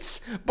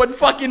dates, but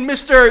fucking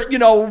Mr.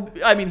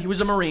 He was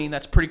a Marine.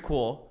 That's pretty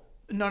cool.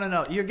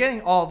 No. You're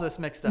getting all of this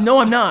mixed up. No,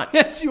 I'm not.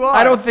 Yes, you are.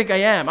 I don't think I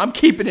am. I'm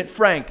keeping it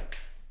frank.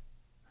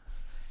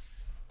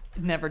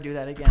 Never do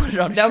that again. Put it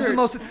on a That was shirt. the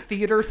most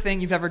theater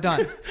thing you've ever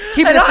done.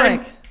 Keep it And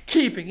frank. I'm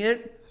keeping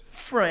it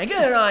frank.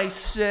 And I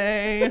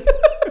say...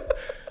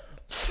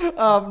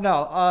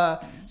 No.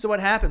 So what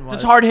happened was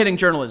It's hard-hitting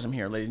journalism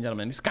here, ladies and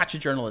gentlemen. It's gotcha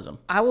journalism.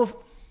 I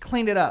will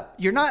clean it up.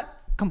 You're not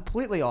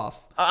completely off.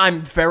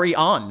 I'm very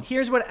on.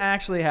 Here's what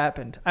actually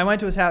happened. I went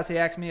to his house. He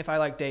asked me if I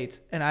like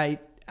dates, and I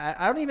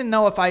don't even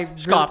know if I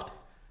Scoffed. Really,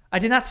 I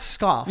did not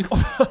scoff.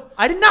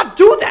 I did not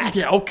do that.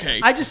 Yeah,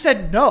 okay. I just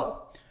said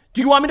no.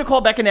 Do you want me to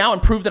call Becca now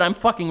and prove that I'm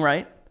fucking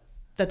right?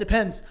 That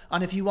depends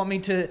on if you want me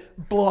to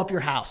blow up your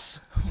house.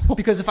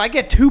 Because if I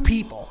get two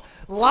people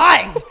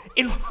lying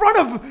in front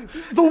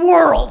of the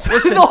world,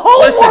 Listen, the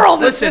whole world,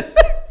 listen.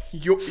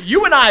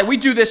 You and I, we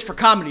do this for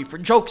comedy, for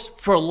jokes,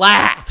 for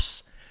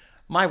laughs.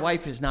 My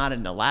wife is not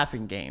in the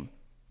laughing game.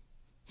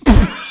 What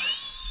are you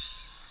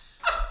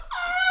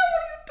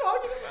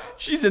talking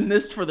about? She's in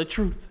this for the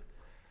truth.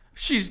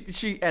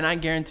 And I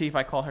guarantee if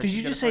I call her, Did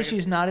you just say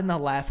she's not in the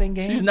laughing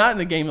game? She's not in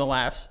the game of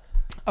laughs.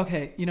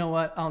 Okay, you know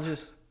what? I'll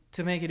just,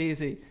 to make it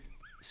easy,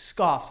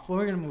 scoffed. Well,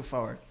 we're going to move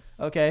forward,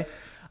 okay?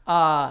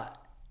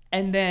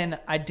 And then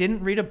I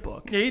didn't read a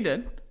book. Yeah, you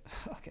did.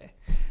 Okay.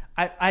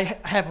 I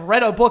have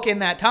read a book in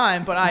that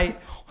time, but I...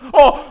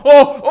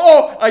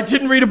 I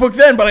didn't read a book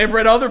then, but I've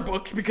read other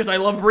books because I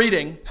love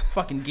reading.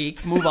 Fucking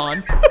geek. Move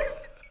on.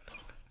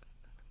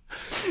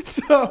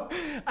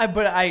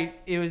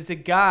 It was the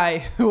guy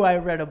who I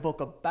read a book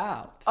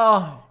about.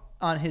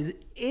 On his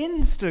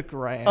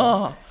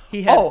Instagram.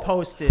 He had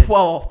posted.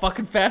 Whoa,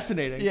 fucking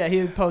fascinating. Yeah, he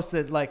had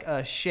posted like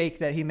a shake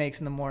that he makes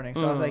in the morning.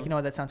 So I was like, you know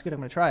what, that sounds good. I'm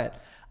going to try it.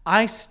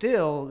 I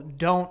still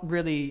don't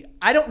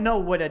know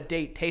what a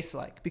date tastes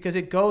like because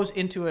it goes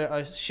into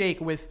a shake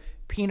with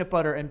peanut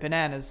butter and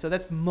bananas. So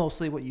that's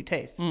mostly what you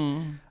taste.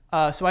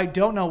 So I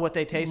don't know what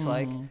they taste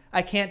like.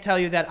 I can't tell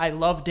you that I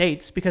love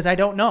dates because I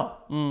don't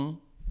know.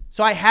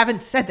 So I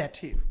haven't said that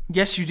to you.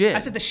 Yes, you did. I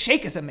said the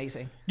shake is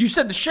amazing. You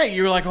said the shake.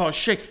 You were like, oh,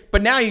 shake.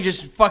 But now you're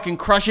just fucking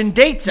crushing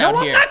dates out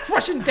here. No, I'm not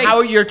crushing dates. How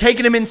you're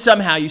taking them in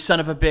somehow, you son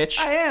of a bitch.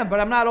 I am, but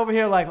I'm not over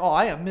here like,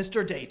 I am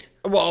Mr. Date.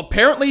 Well,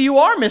 apparently you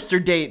are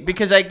Mr. Date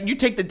because you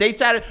take the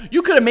dates out of...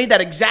 You could have made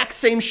that exact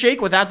same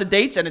shake without the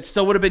dates and it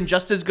still would have been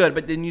just as good.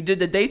 But then you did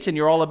the dates and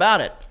you're all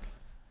about it.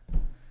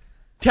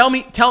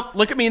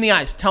 Look at me in the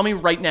eyes. Tell me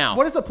right now.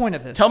 What is the point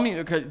of this? Tell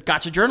me,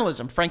 gotcha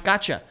journalism. Frank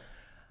gotcha.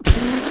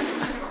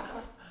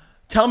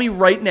 Tell me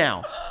right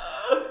now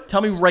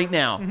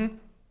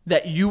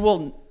that you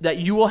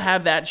will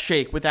have that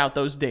shake without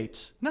those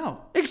dates. No.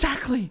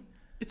 Exactly.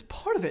 It's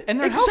part of it. And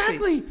they're healthy.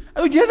 Exactly.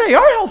 Oh, yeah, they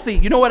are healthy.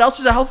 You know what else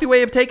is a healthy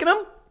way of taking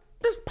them?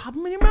 Just pop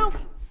them in your mouth.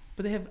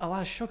 But they have a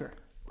lot of sugar.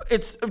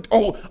 It's,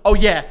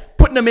 yeah.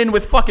 Putting them in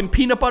with fucking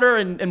peanut butter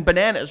and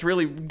bananas,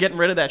 really getting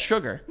rid of that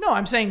sugar. No,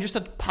 I'm saying just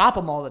to pop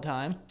them all the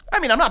time. I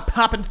mean, I'm not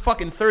popping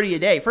fucking 30 a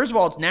day. First of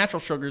all, it's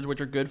natural sugars,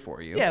 which are good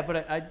for you. Yeah, but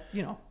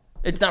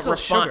It's not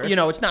refined,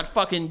 it's not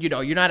fucking,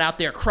 you're not out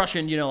there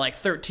crushing, like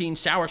 13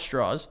 sour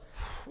straws.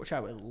 Which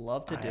I would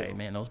love to do. Hey,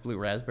 man, those blue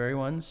raspberry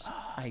ones,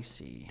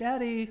 icy.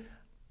 Daddy.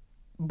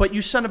 But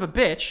you son of a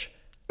bitch.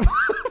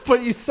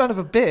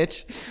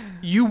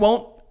 You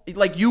won't,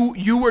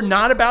 you were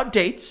not about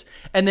dates,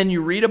 and then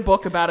you read a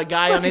book about a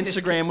guy on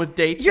Instagram with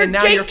dates, and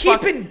now you're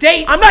gatekeeping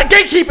dates. I'm not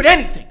gatekeeping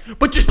anything,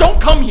 but just don't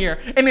come here.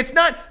 And it's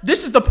not.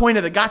 This is the point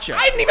of the gotcha.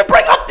 I didn't even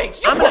bring up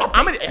dates.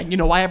 You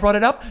know why I brought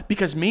it up?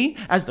 Because me,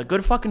 as the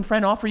good fucking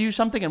friend, offer you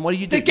something, and what do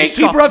you do? The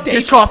gatekeeper of dates.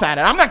 You scoff at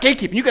it. I'm not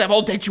gatekeeping. You can have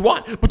all dates you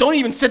want, but don't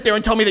even sit there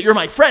and tell me that you're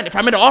my friend. If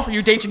I'm going to offer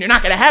you dates and you're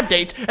not going to have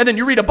dates, and then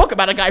you read a book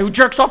about a guy who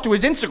jerks off to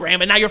his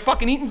Instagram, and now you're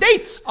fucking eating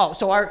dates. Oh,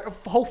 so our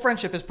whole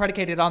friendship is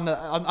predicated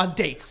on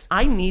dates.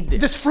 I need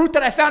this. This fruit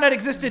that I found out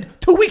existed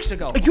 2 weeks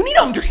ago. You need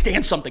to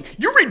understand something.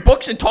 You read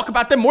books and talk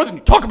about them more than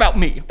you talk about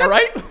me. All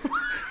right? What are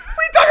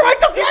you talking about? I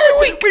talk to you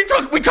every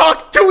week. We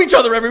talk to each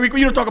other every week.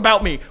 You don't talk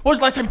about me. When was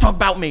the last time you talked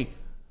about me?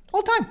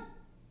 All the time.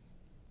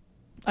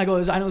 I know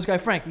this guy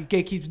Frank. He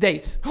gatekeeps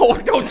dates. Oh,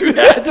 don't do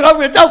that. That's what I'm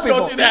going to tell people.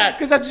 Don't do that.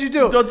 Because that's what you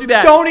do. Don't do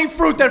that. Don't eat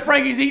fruit that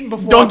Frankie's eaten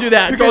before. Don't do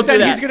that. Because don't do then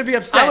that. he's going to be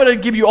upset. I'm going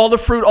to give you all the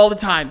fruit all the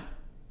time.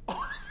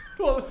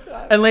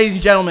 And ladies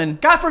and gentlemen,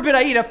 God forbid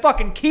I eat a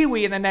fucking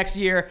kiwi in the next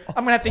year.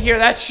 I'm gonna have to hear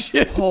that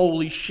shit.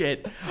 Holy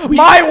shit!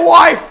 My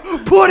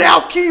wife put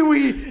out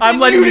kiwi. I'm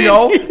letting you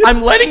know.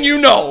 I'm letting you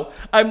know.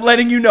 I'm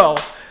letting you know.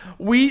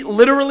 We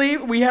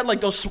had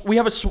like those. We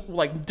have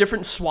like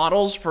different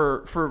swaddles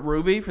for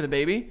Ruby, for the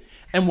baby,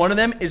 and one of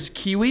them is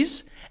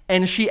kiwis.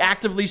 And she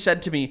actively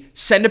said to me,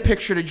 "Send a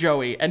picture to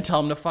Joey and tell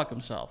him to fuck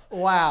himself."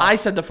 Wow. I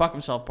said the fuck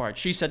himself part.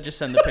 She said just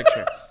send the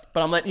picture.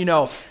 But I'm letting you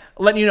know.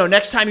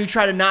 Next time you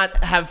try to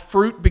not have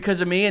fruit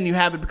because of me and you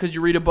have it because you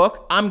read a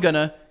book, I'm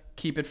gonna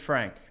keep it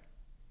frank.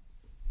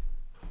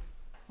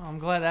 Well, I'm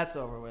glad that's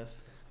over with.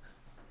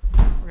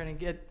 We're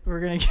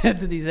gonna get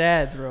to these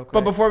ads real quick.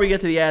 But before we get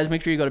to the ads,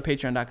 make sure you go to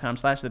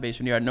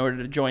patreon.com/thebasementyard in order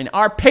to join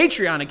our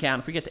Patreon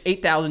account. If we get to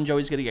 8,000,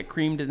 Joey's gonna get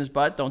creamed in his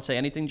butt. Don't say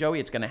anything,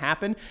 Joey. It's gonna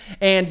happen.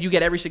 And you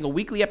get every single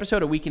weekly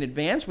episode a week in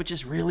advance, which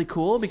is really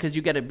cool because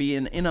you get to be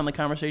in on the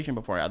conversation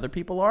before other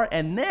people are.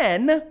 And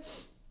then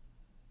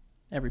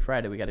every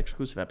Friday we got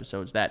exclusive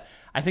episodes that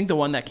I think the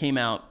one that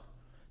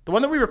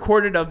we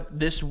recorded of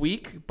this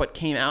week but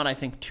came out I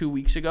think 2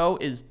 weeks ago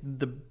is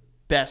the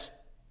best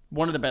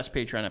one of the best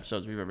Patreon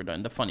episodes we've ever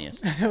done. The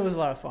funniest. It was a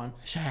lot of fun.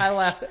 I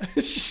laughed.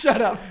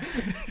 Shut up.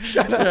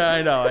 Shut up. Yeah,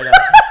 I know.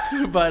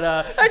 But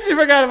I actually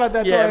forgot about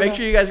that. Yeah, make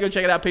sure you guys go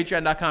check it out.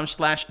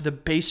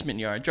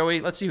 Patreon.com/thebasementyard.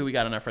 Joey, let's see who we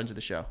got on our friends of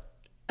the show.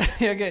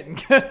 You're getting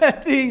good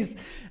at these.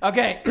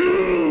 Okay.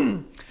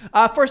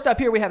 First up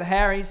here, we have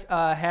Harry's.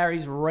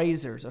 Harry's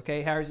Razors.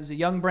 Okay, Harry's is a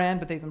young brand,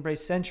 but they've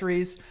embraced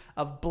centuries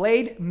of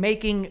blade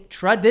making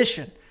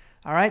tradition.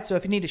 All right, so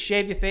if you need to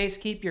shave your face,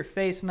 keep your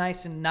face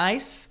nice and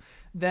nice,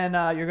 then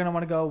you're going to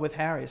want to go with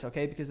Harry's,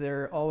 okay, because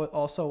they're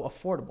also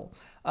affordable.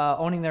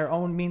 Owning their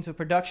own means of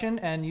production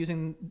and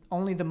using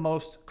only the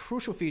most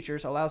crucial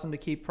features allows them to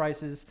keep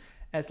prices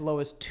as low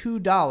as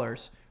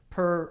 $2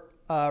 per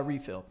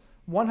refill.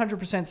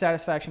 100%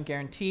 satisfaction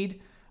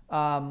guaranteed.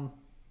 So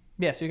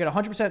you get a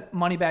 100%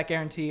 money back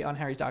guarantee on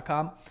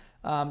Harry's.com.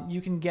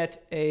 You can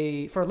get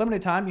for a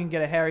limited time, you can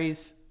get a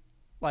Harry's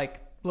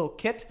little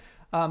kit.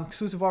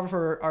 Exclusive offer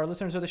for our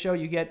listeners of the show.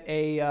 You get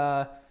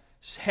a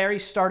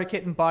Harry's starter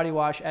kit and body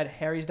wash at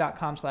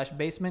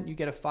harrys.com/basement. You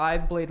get a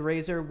 5-blade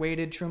razor,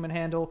 weighted Truman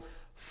handle,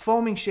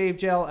 foaming shave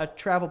gel, a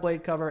travel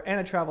blade cover, and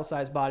a travel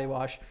size body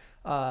wash.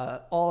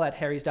 All at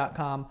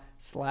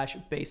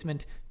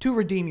harrys.com/basement to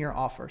redeem your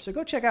offer. So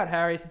go check out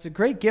Harry's. It's a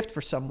great gift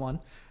for someone.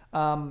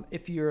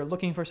 If you're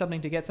looking for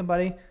something to get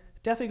somebody,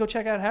 definitely go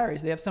check out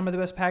Harry's. They have some of the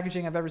best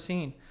packaging I've ever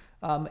seen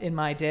in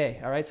my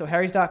day. All right, so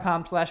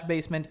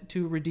harrys.com/basement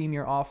to redeem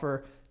your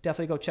offer.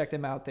 Definitely go check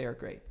them out. They are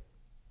great.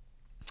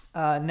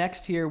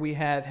 Next here we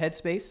have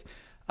Headspace.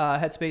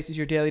 Headspace is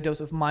your daily dose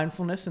of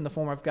mindfulness in the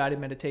form of guided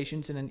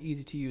meditations in an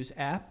easy-to-use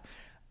app.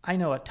 I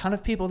know a ton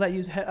of people that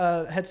use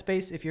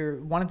Headspace. If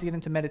you're wanting to get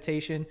into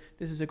meditation,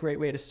 this is a great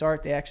way to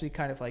start. They actually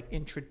kind of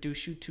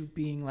introduce you to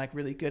being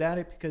really good at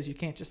it, because you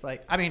can't just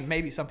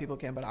maybe some people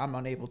can, but I'm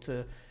unable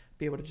to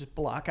be able to just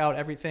block out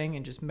everything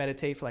and just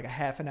meditate for a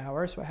half an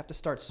hour. So I have to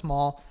start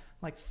small,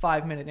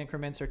 5-minute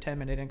increments or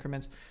 10-minute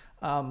increments.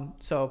 But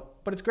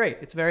it's great.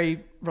 It's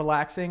very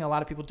relaxing. A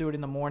lot of people do it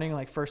in the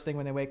morning, first thing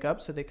when they wake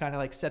up. So they kind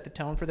of set the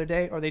tone for their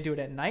day, or they do it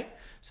at night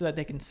so that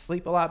they can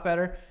sleep a lot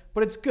better.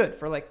 But it's good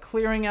for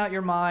clearing out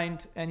your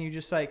mind, and you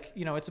just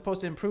it's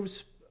supposed to improve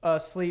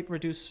sleep,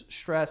 reduce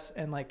stress,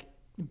 and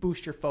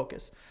boost your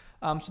focus.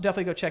 So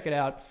definitely go check it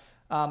out.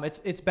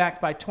 It's backed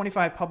by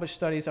 25 published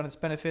studies on its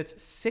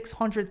benefits,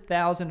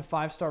 600,000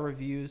 5-star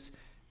reviews,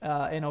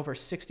 and over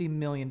 60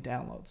 million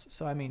downloads.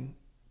 So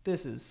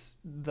this is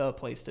the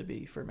place to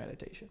be for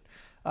meditation.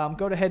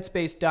 Go to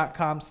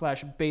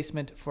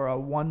headspace.com/basement for a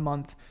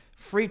 1-month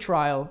free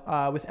trial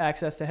with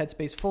access to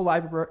Headspace full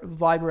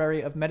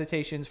library of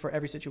meditations for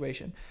every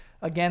situation.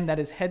 Again, that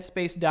is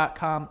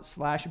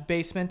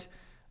headspace.com/basement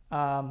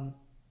to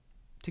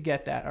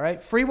get that. All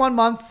right. Free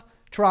 1-month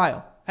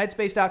trial.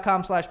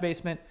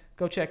 Headspace.com/basement.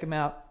 Go check them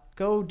out.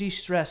 Go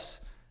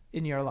de-stress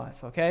in your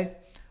life. Okay.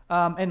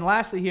 And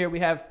lastly here we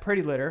have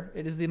Pretty Litter.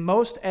 It is the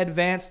most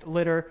advanced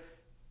litter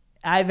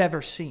I've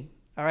ever seen.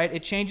 All right.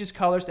 It changes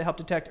colors to help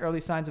detect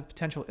early signs of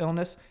potential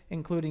illness,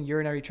 including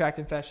urinary tract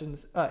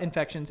infections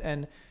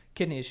and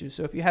kidney issues.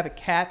 So if you have a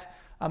cat,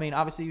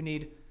 obviously you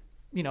need,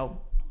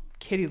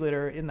 kitty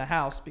litter in the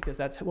house, because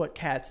that's what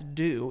cats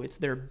do. It's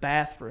their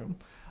bathroom.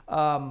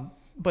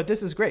 But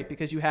this is great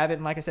because you have it,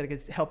 and like I said, it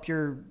can help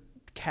your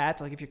cat.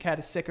 If your cat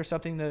is sick or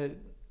something, the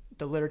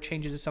litter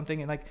changes to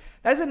something, and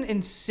that's an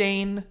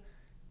insane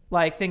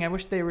thing. I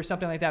wish there was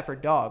something like that for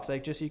dogs,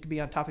 just so you could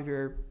be on top of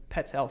your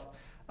pet's health.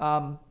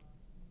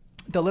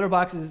 The litter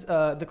box is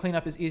the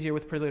cleanup is easier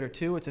with Pretty Litter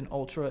 2. It's an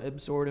ultra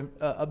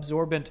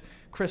absorbent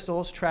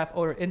crystals, trap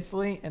odor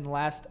instantly, and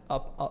last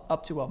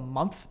up to a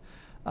month.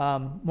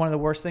 One of the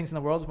worst things in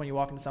the world is when you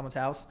walk into someone's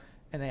house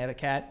and they have a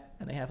cat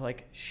and they have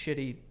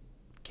shitty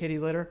kitty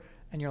litter,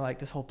 and you're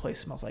this whole place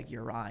smells like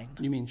urine.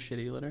 You mean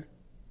shitty litter?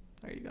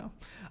 There you go.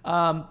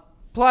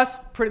 Plus,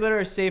 Pretty Litter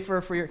is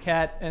safer for your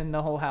cat and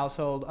the whole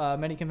household.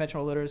 Many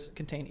conventional litters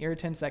contain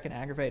irritants that can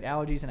aggravate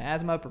allergies and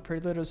asthma, but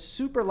Pretty Litter's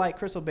super light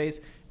crystal base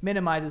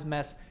minimizes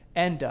mess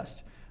and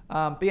dust.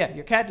 But yeah,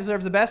 your cat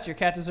deserves the best. Your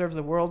cat deserves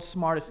the world's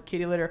smartest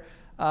kitty litter.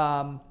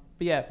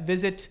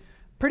 Visit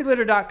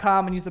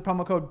prettylitter.com and use the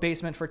promo code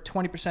BASEMENT for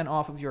 20%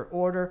 off of your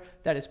order.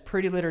 That is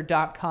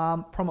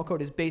prettylitter.com. Promo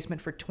code is BASEMENT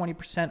for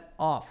 20%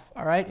 off.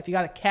 All right? If you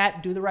got a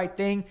cat, do the right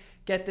thing.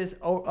 Get this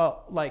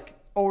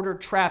odor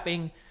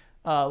trapping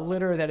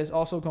litter that is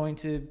also going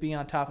to be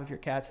on top of your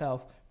cat's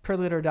health.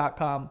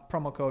 Prettylitter.com,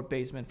 promo code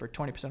BASEMENT for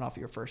 20% off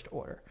your first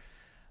order.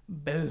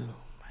 Boom.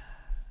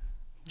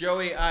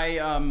 Joey,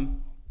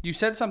 you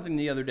said something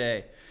the other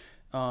day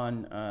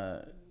on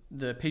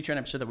the Patreon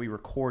episode that we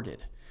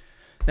recorded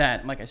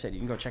that, like I said, you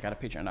can go check out at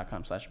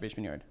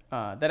patreon.com/basementyard.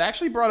 That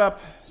actually brought up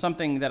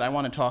something that I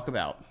want to talk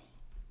about.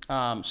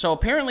 So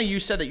apparently you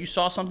said that you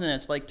saw something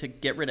that's to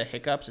get rid of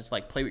hiccups. It's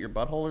play with your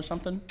butthole or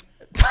something.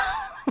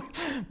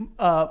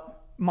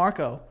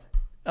 Marco.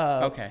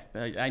 Okay.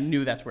 I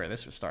knew that's where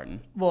this was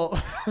starting.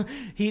 Well,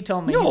 he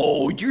told me.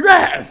 No, your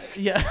ass.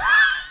 Yeah.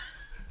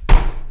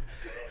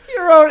 He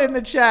wrote in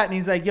the chat, and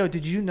he's like, yo,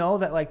 did you know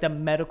that the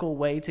medical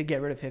way to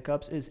get rid of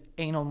hiccups is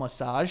anal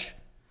massage?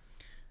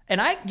 And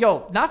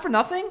not for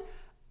nothing,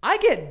 I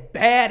get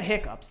bad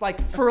hiccups,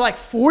 like for like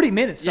 40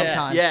 minutes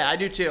sometimes. Yeah, I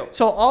do too.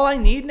 So all I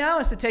need now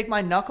is to take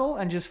my knuckle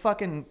and just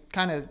fucking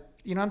kind of,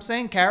 you know what I'm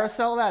saying,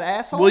 carousel that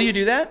asshole. Will you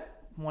do that?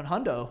 One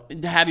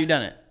hundo. Have you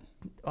done it?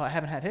 Oh, I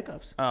haven't had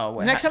hiccups. Oh,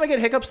 wait. Next time I get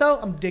hiccups though,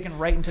 I'm digging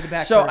right into the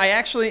back. So first. I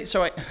actually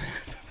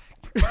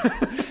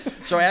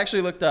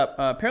looked up.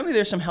 Apparently,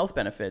 there's some health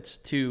benefits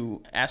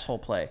to asshole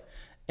play,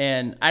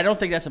 and I don't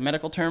think that's a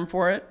medical term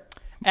for it.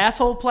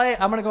 Asshole play.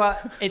 I'm gonna go out.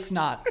 It's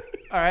not.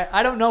 All right.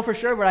 I don't know for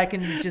sure, but I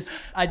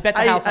bet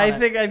the house on I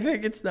think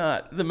it's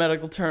not the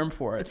medical term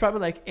for it. It's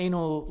probably like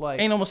anal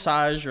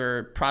massage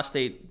or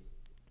prostate.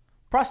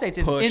 Prostate's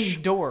push.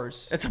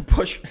 Indoors. It's a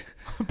push.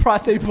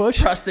 Prostate push.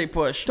 Prostate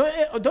push.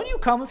 Don't you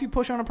come if you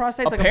push on a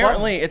prostate? It's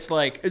apparently, I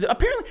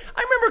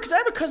remember because I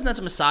have a cousin that's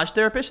a massage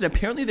therapist, and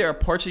apparently there are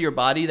parts of your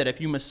body that if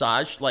you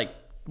massage, like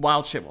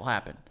wild shit will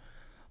happen.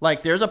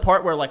 Like there's a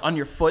part where like on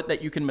your foot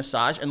that you can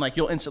massage, and like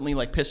you'll instantly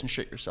like piss and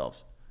shit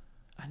yourselves.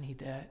 I need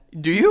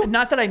that. Do you?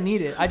 Not that I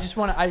need it. I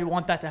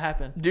want that to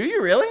happen. Do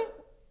you really?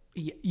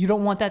 You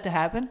don't want that to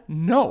happen?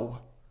 No.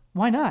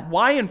 Why not?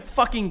 Why in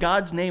fucking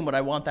God's name would I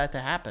want that to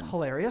happen?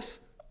 Hilarious.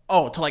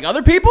 Oh, to like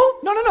other people?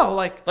 No.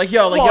 Like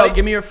yo,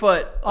 give me your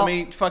foot. Let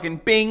me fucking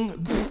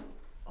bing.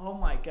 Oh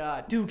my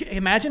God. Dude,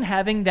 imagine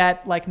having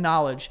that like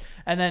knowledge.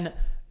 And then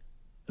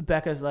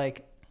Becca's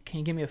like, can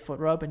you give me a foot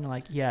rub? And you're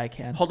like, yeah, I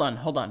can. Hold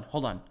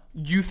on.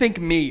 You think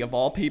me, of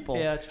all people,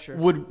 yeah, that's true,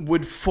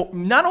 would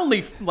not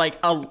only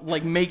like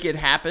make it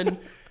happen,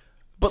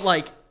 but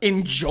like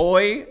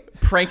enjoy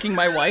pranking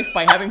my wife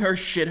by having her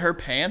shit her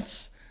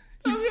pants?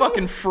 You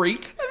fucking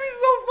freak. That'd be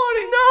so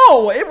funny.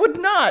 No, it would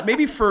not.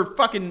 Maybe for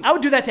fucking... I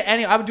would do that to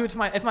I would do it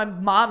to if my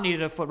mom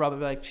needed a foot rub, I'd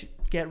be like,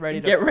 get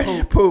ready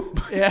to poop.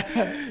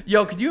 Yeah.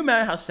 Yo, could you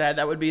imagine how sad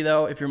that would be,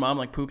 though, if your mom,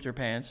 like, pooped her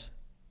pants?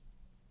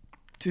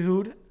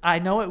 Dude, I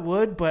know it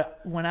would, but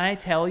when I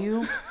tell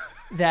you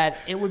that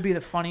it would be the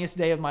funniest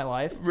day of my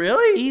life...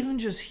 Really? Even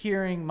just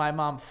hearing my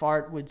mom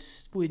fart would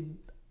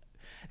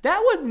that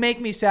would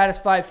make me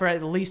satisfied for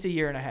at least a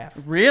year and a half.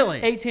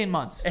 Really? 18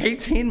 months.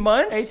 18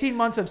 months? 18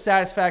 months of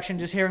satisfaction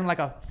just hearing like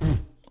a...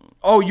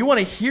 Oh, you want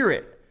to hear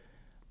it?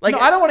 Like, no,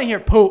 I don't want to hear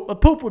poop. A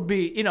poop would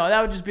be,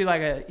 that would just be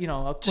like a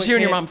quick just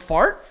hearing hit. your mom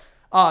fart?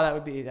 Oh, that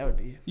would be.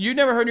 You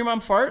never heard your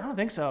mom fart? I don't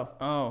think so.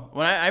 Oh,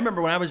 I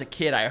remember when I was a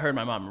kid, I heard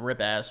my mom rip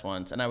ass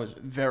once, and I was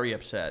very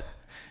upset.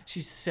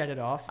 She set it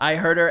off. I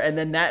heard her, and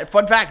then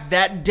fun fact,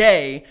 that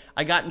day,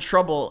 I got in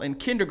trouble in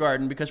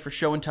kindergarten because for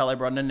show and tell, I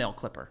brought in a nail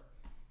clipper.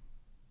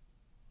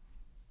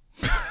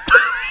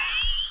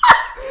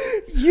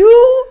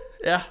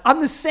 Yeah. On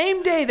the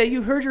same day that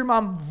you heard your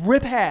mom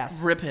rip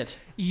ass. Rip it.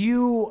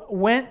 You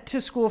went to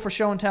school for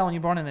show and tell and you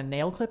brought in a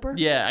nail clipper?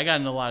 Yeah, I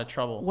got in a lot of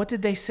trouble. What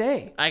did they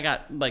say?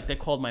 They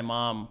called my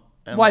mom.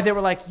 And why? They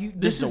were like,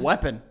 this is a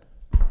weapon.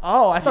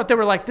 Oh, I thought they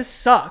were like, this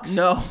sucks.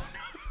 No.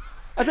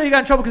 I thought you got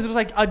in trouble because it was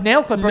like a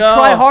nail clipper. No.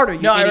 Try harder, you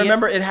idiot. I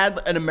remember it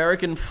had an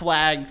American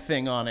flag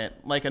thing on it.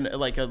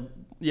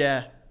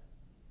 Yeah.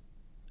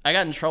 I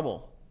got in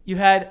trouble. You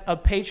had a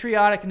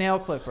patriotic nail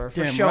clipper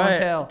for show and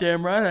tell.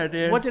 Damn right I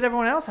did. What did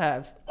everyone else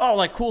have? Oh,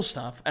 like cool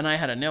stuff. And I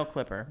had a nail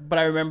clipper. But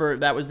I remember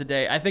that was the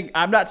day.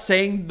 I'm not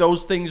saying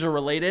those things are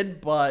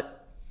related,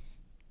 but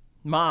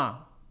Ma,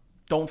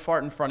 don't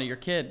fart in front of your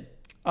kid.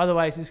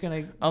 Otherwise, he's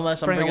going to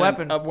Unless I'm bring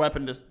bringing a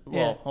weapon to...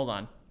 Well, hold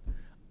on.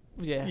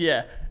 Yeah.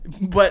 Yeah.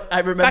 But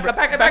I remember...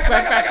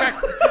 Back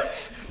up.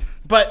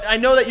 But I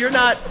know that you're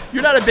not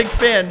a big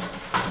fan.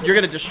 You're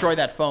going to destroy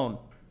that phone.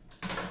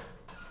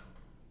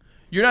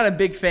 You're not a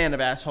big fan of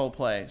asshole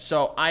play.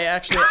 So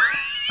I'm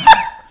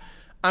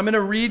going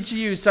to read to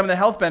you some of the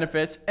health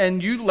benefits,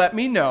 and you let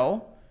me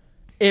know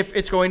if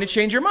it's going to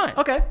change your mind.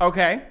 Okay.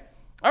 Okay.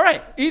 All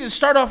right. You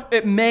start off,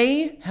 it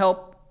may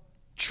help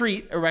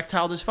treat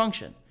erectile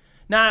dysfunction.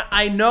 Now,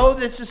 I know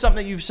this is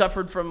something you've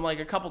suffered from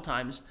like a couple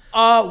times.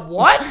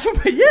 What?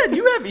 Yeah,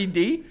 you have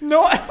ED.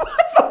 No, what the fuck?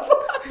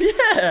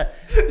 Yeah.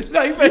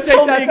 No, you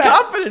told me in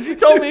confidence. You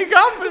told me in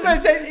confidence. I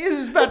said, is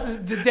this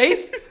about the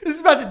dates? This is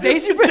about the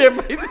dates you bring?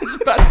 This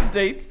is about the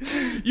dates.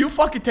 You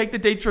fucking take the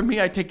dates from me,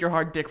 I take your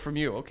hard dick from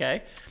you,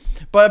 okay?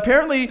 But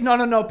apparently...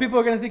 No. People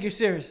are going to think you're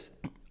serious.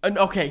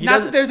 Okay.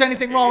 Not that there's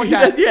anything wrong with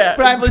that. Yeah.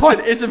 But listen,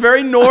 it's a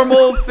very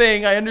normal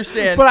thing, I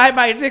understand. But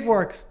my dick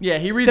works. Yeah,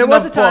 he reads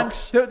enough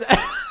books.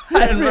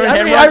 I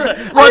runs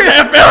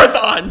half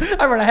marathons.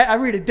 I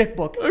read a dick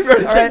book. I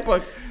read a dick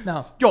book.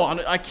 No. Yo,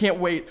 I can't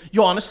wait.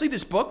 Yo, honestly,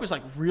 this book was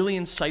like really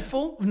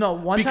insightful. No,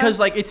 because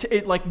like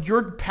it like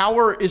your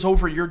power is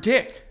over your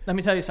dick. Let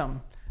me tell you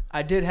something.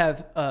 I did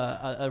have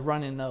a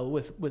run-in though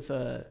with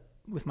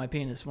my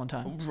penis one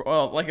time.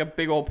 Like a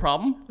big old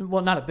problem?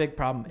 Well, not a big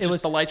problem. It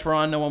was the lights were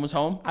on, no one was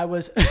home. I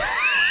was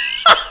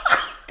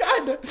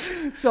kind of.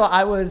 So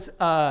I was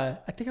I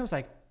think I was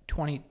like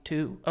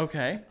 22.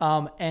 Okay.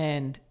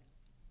 And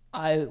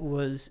I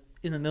was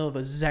in the middle of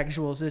a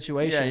sexual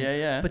situation.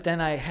 Yeah. But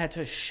then I had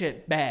to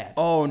shit bad.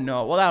 Oh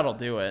no. Well, that'll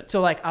do it. So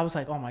like I was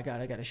like, oh my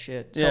God, I gotta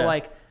shit. Yeah. So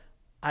like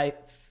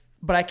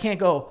but I can't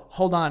go,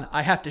 hold on,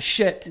 I have to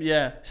shit.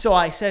 Yeah. So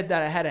I said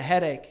that I had a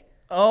headache.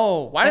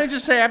 Oh, why didn't you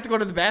just say I have to go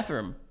to the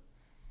bathroom?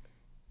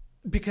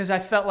 Because I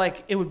felt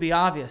like it would be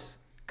obvious.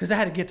 Because I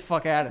had to get the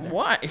fuck out of there.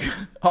 Why?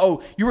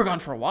 Oh, you were gone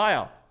for a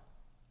while.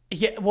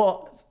 Yeah,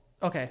 well,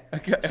 okay.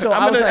 So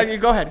I was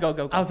like, go ahead.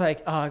 Go. I was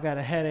like, oh, I got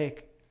a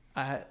headache.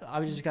 I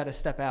just got to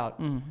step out.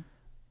 I'm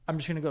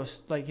just going to go,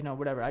 like,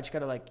 whatever. I just got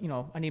to, like,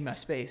 I need my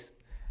space.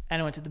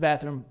 And I went to the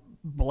bathroom,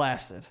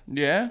 blasted.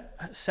 Yeah?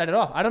 Set it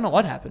off. I don't know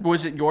what happened.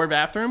 Was it your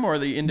bathroom or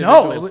the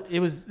individual? No, it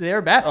was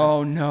their bathroom.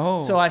 Oh,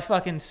 no. So I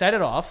fucking set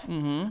it off.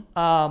 And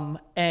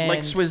like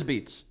Swizz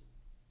Beats.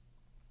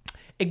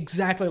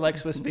 Exactly like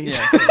Swiss Beats.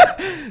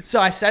 Yeah.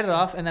 So I set it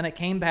off, and then it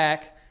came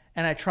back,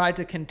 and I tried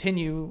to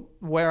continue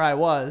where I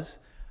was,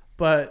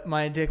 but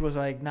my dick was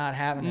like not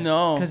having it.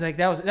 No, because like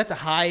that's a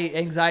high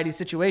anxiety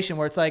situation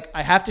where it's like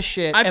I have to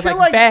shit. I and feel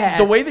like bad.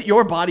 the way that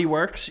your body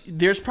works,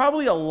 there's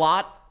probably a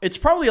lot. It's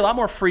probably a lot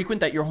more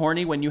frequent that you're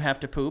horny when you have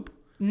to poop.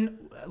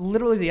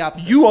 Literally the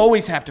opposite. You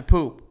always have to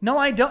poop. No,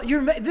 I don't.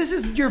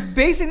 You're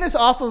basing this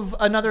off of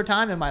another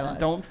time in my life.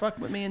 Don't fuck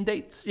with me in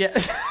dates.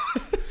 Yeah.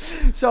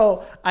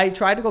 So I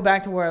tried to go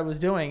back to where I was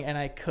doing, and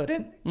I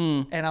couldn't.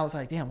 And I was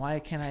like, damn, why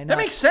can't I not? That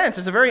makes sense.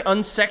 It's a very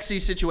unsexy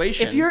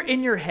situation. If you're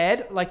in your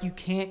head, like, you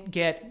can't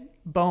get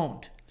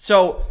boned.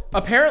 So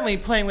apparently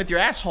playing with your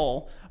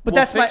asshole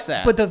will fix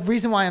that. But the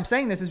reason why I'm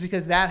saying this is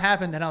because that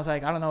happened, and I was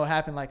like, I don't know what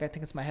happened. Like, I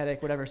think it's my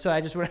headache, whatever. So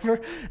I just whatever.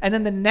 And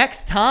then the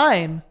next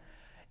time,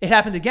 it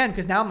happened again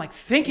because now I'm like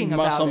thinking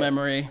about it. Muscle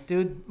memory.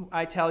 Dude,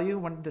 I tell you,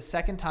 when the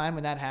second time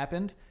when that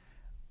happened,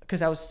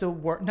 because I was still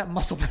not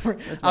muscle memory.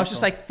 I was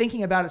just like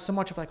thinking about it so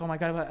much of like, oh my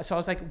God. So I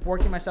was like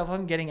working myself up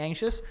and getting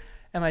anxious,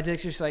 and my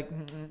dick's just like,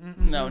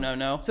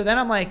 No. So then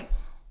I'm like,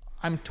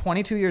 I'm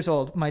 22 years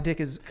old. My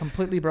dick is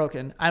completely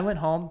broken. I went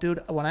home,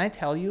 dude. When I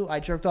tell you, I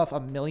jerked off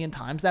 1,000,000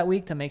 times that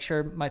week to make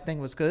sure my thing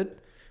was good,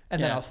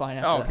 and then I was fine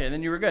after that.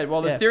 Then you were good.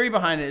 Well, the theory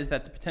behind it is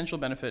that the potential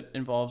benefit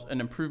involves an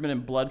improvement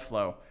in blood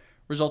flow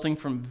resulting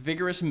from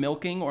vigorous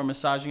milking or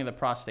massaging of the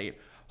prostate.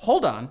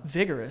 Hold on.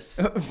 Vigorous.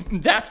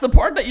 That's the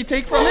part that you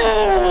take from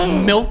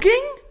it?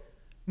 Milking?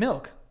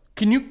 Milk.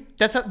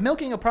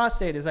 Milking a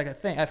prostate is like a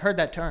thing. I've heard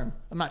that term.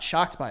 I'm not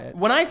shocked by it.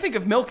 When I think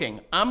of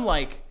milking, I'm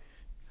like,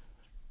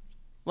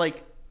 I'm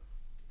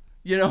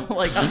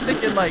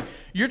thinking like,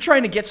 you're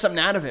trying to get something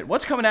out of it.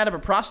 What's coming out of a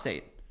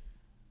prostate?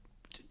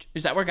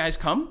 Is that where guys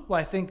come? Well,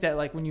 I think that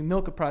like when you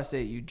milk a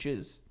prostate, you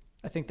jizz.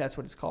 I think that's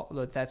what it's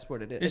called. That's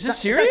what it is. Is this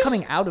serious? It's not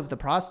coming out of the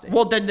prostate.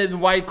 Well, then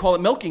why call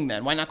it milking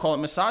then? Why not call it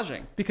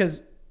massaging?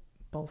 Because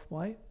both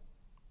white?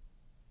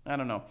 I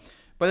don't know.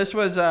 But this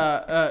was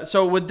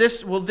so will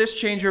this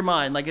change your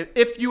mind? Like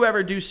if you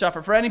ever do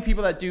suffer, for any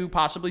people that do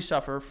possibly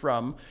suffer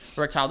from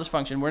erectile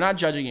dysfunction, we're not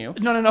judging you.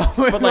 No.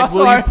 But like,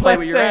 will you play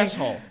with your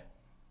asshole?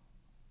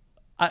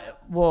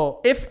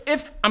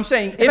 If I'm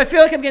saying if I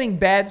feel like I'm getting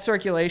bad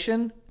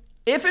circulation,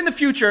 if in the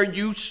future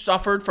you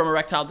suffered from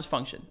erectile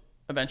dysfunction,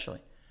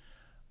 eventually,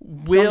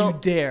 don't you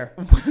dare.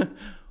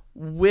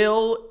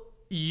 Will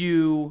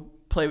you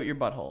play with your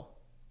butthole?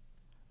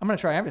 I'm gonna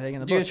try everything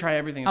in the book. You're gonna try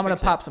everything. I'm gonna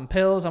pop some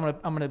pills. I'm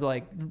gonna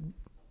like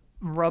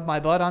rub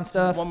my butt on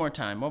stuff. One more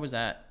time. What was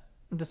that?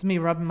 Just me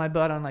rubbing my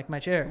butt on like my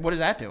chair. What is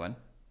that doing?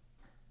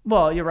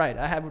 Well, you're right.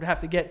 Would have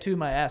to get to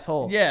my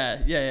asshole.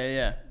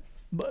 Yeah.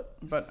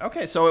 But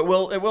okay. So it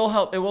will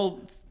help. It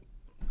will.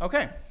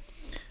 Okay.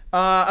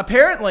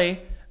 Apparently,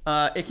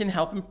 it can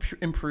help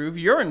improve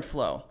urine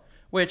flow,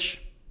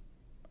 which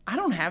I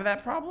don't have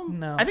that problem.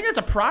 No. I think that's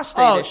a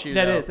prostate issue.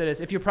 That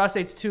is. If your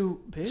prostate's too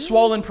big.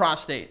 Swollen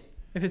prostate.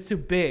 If it's too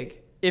big.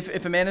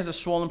 If a man has a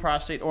swollen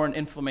prostate or an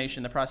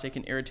inflammation, the prostate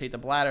can irritate the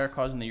bladder,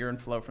 causing the urine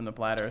flow from the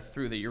bladder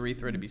through the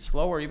urethra to be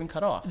slow or even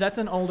cut off. That's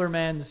an older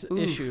man's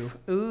issue.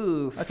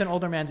 Oof. That's an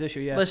older man's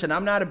issue, yeah. Listen,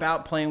 I'm not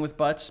about playing with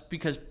butts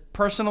because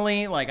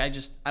personally, like I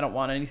don't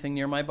want anything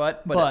near my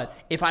butt. But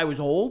if I was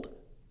old,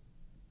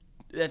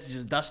 that's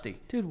just dusty.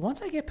 Dude,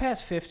 once I get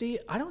past 50,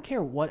 I don't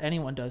care what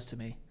anyone does to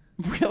me.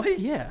 Really?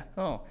 Yeah.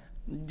 Oh,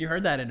 you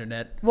heard that,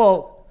 internet.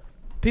 Well,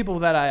 people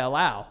that I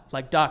allow,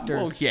 like doctors.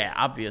 Well, yeah,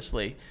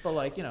 obviously. But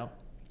like,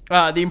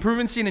 the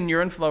improvement seen in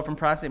urine flow from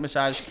prostate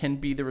massage can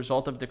be the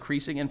result of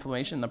decreasing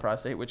inflammation in the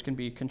prostate, which can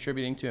be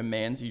contributing to a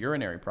man's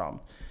urinary problem.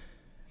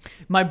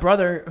 My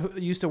brother who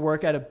used to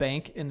work at a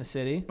bank in the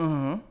city,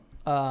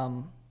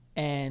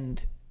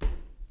 and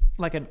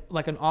like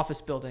an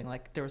office building,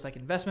 like there was like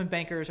investment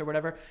bankers or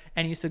whatever,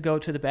 and he used to go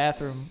to the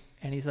bathroom,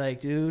 and he's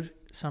like, dude,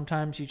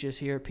 sometimes you just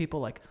hear people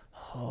like,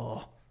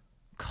 oh,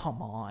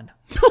 come on.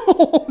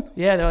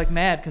 Yeah, they're like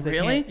mad because they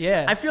really? Can't.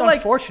 Yeah, I feel like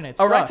unfortunate.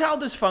 Erectile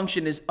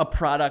dysfunction is a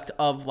product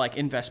of like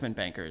investment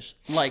bankers.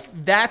 Like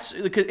that's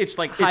because it's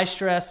like high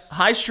stress,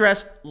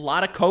 a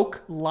lot of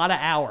coke, a lot of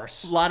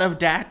hours, a lot of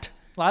dat,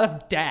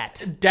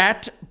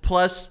 dat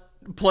plus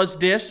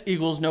dis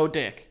equals no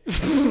dick.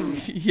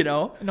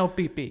 No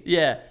pee.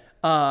 Yeah,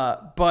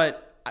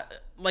 but.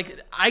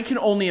 Like, I can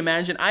only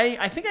imagine.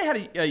 I think I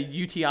had a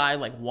UTI,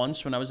 like,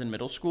 once when I was in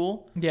middle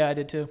school. Yeah, I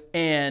did, too.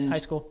 And high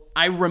school.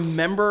 I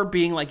remember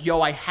being like,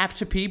 yo, I have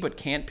to pee but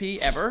can't pee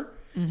ever.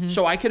 Mm-hmm.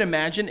 So I could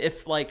imagine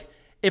if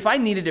I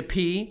needed to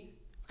pee,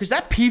 because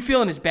that pee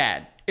feeling is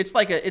bad. It's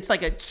like a,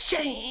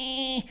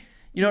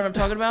 you know what I'm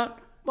talking about?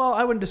 Well,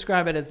 I wouldn't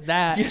describe it as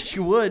that. Yes,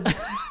 you would.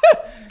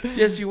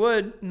 Yes, you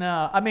would.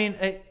 No, I mean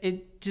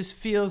it just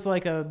feels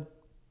like a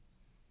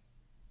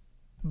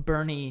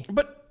burny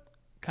But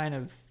kind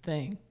of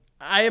thing.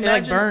 I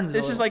imagine burns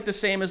this a is little. like the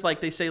same as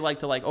like they say like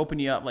to like open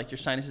you up, like your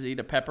sinuses, eat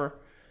a pepper.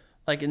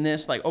 Like in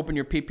this, like open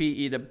your pee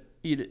pee,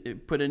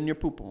 put it in your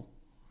poo-poo.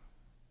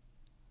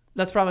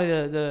 That's probably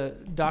the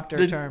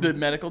doctor term. The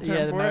medical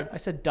term for it? I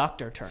said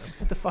doctor term.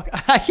 What the fuck?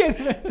 I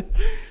can't.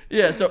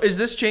 Yeah, so is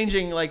this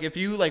changing, like if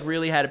you like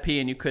really had to pee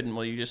and you couldn't,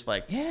 will you just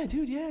like... Yeah,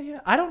 dude, yeah.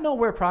 I don't know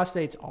where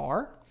prostates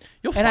are.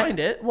 You'll find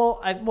it.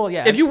 Well,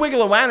 yeah. If you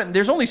wiggle around,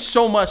 there's only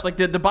so much. Like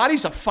the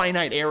body's a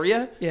finite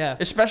area. Yeah.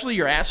 Especially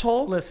your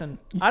asshole. Listen,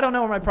 I don't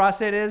know where my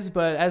prostate is,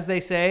 but as they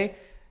say,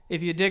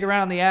 if you dig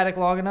around the attic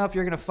long enough,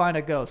 you're going to find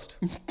a ghost.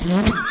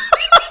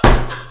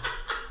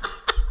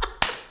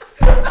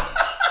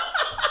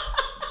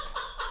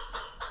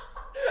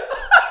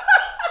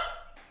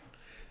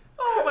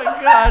 Oh my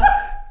God.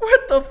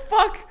 What the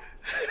fuck?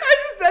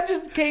 That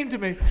just came to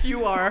me.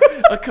 You are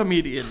a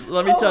comedian.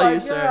 Let me tell my you,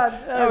 sir.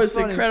 God, That was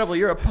funny. incredible.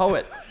 You're a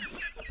poet.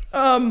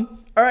 All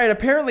right.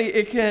 Apparently,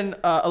 it can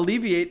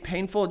alleviate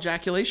painful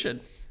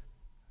ejaculation.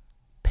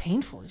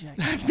 Painful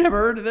ejaculation. I've never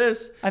heard of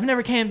this. I've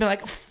never came and been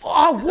like,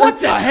 oh, what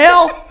the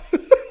hell?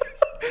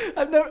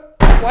 I've never.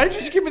 Why did you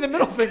just give me the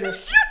middle finger?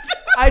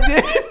 I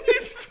did. He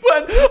just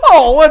went,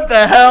 oh, what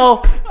the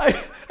hell? I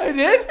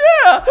did?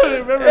 Yeah.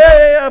 remember.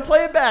 Yeah.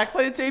 Play it back.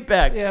 Play the tape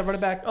back. Yeah, run it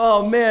back.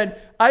 Oh man,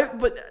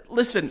 but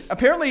listen.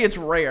 Apparently, it's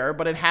rare,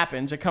 but it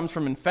happens. It comes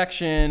from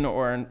infection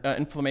or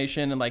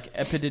inflammation and like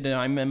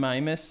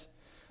epididymis.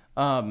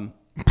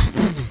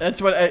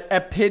 That's what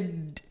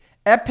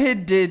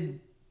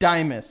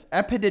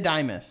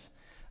epididymis,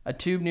 a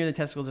tube near the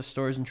testicles that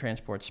stores and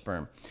transports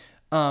sperm.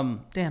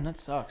 Damn, that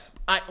sucks.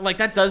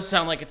 That does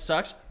sound like it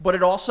sucks, but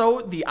it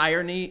also, the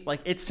irony, like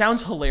it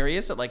sounds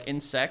hilarious that like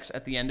in sex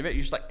at the end of it,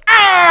 you're just like,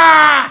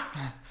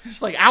 ah,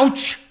 just like,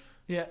 ouch.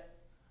 Yeah.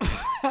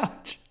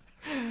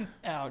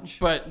 Ouch.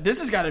 But this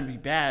has got to be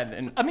bad.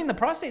 And I mean, the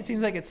prostate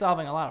seems like it's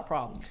solving a lot of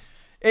problems.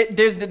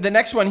 the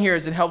next one here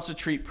is it helps to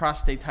treat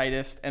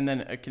prostatitis, and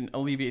then it can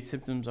alleviate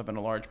symptoms of an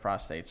enlarged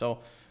prostate. So,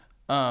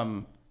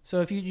 So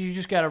if you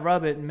just gotta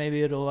rub it and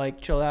maybe it'll like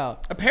chill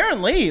out.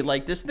 apparently,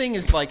 like this thing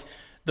is like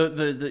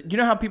the you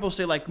know how people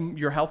say like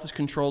your health is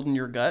controlled in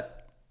your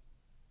gut?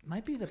 It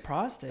might be the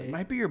prostate. It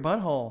might be your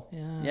butthole.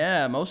 Yeah.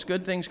 Yeah, most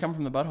good things come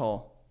from the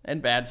butthole,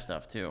 and bad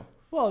stuff too.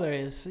 Well, there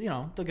is,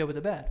 the good with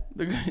the bad.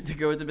 They're going to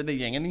go with the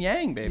yin and the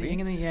yang, baby. The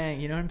yin and the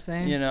yang, you know what I'm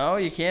saying? You know,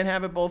 you can't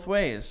have it both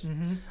ways.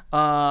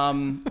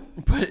 Mm-hmm.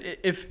 But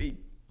if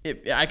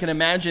I can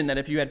imagine that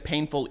if you had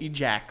painful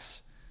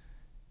ejacs,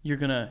 you're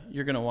gonna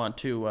want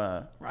to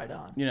Right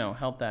on.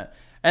 help that.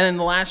 And then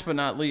the last but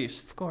not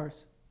least, Of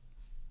course.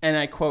 and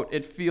I quote,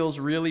 "It feels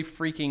really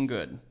freaking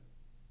good."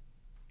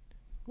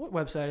 What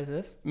website is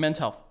this? Men's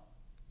Health.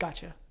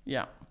 Gotcha.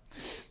 Yeah.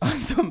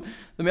 The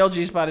male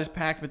G-spot is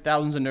packed with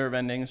thousands of nerve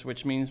endings,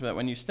 which means that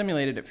when you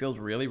stimulate it, it feels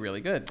really,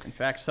 really good. In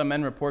fact, some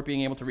men report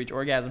being able to reach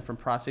orgasm from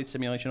prostate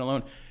stimulation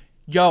alone.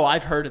 Yo,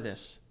 I've heard of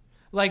this.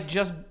 Like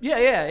just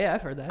yeah,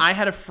 I've heard that. I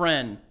had a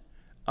friend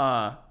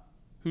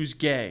who's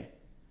gay,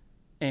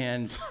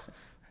 and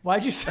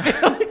Why'd you say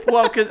it like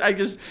well, because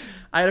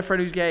I had a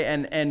friend who's gay,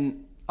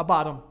 and a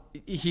bottom?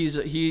 he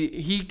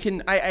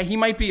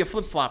might be a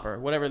flip flopper,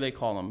 whatever they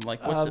call them.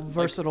 Like what's it?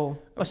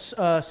 Versatile. Like,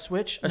 a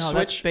switch? No, switch?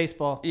 that's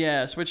baseball.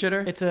 yeah, switch hitter.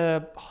 It's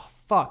a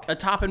fuck. A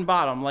top and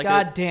bottom. Like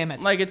God damn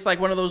it. Like it's like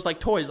one of those like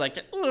toys. Like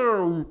I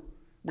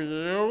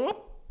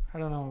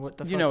don't know what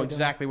the fuck you know we're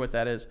exactly what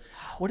that is. doing.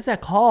 What is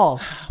that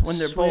called? When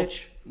they're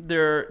Switch.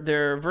 both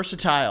they're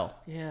versatile.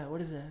 Yeah,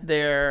 what is that?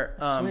 They're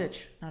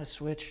Switch, not a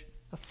switch.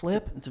 A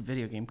flip? It's a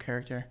video game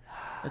character.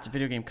 It's a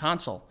video game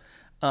console.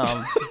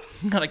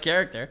 Not a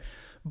character.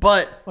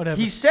 But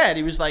Whatever. he said,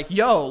 he was like,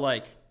 yo,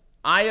 like,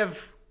 I have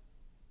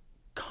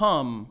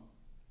come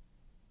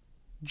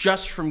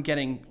just from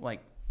getting,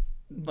 like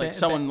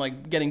someone,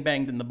 like, getting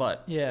banged in the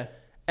butt. Yeah.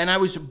 And I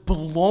was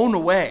blown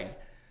away.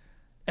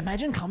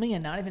 Imagine coming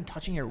and not even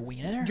touching your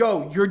wiener.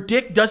 Yo, your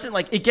dick doesn't,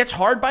 like, it gets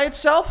hard by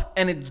itself,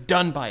 and it's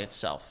done by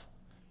itself.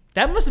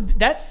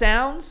 That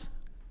sounds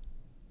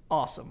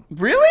awesome.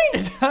 Really?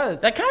 It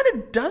does. That kind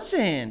of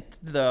doesn't,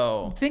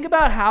 though. Think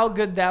about how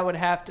good that would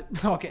have to.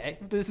 Okay,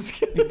 this is.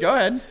 Go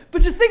ahead.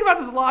 But just think about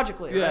this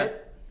logically, Yeah. right?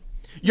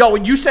 Yo,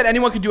 when you said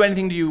anyone could do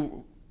anything to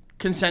you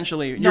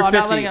consensually, No, you're I'm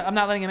 50.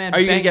 not letting a man. Are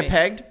you bang gonna get me.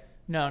 pegged?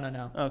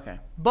 No. Okay.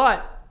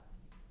 But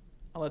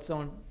I'll let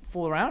someone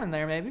fool around in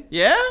there. Maybe.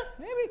 Yeah?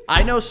 Maybe.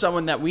 I know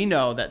someone that we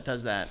know that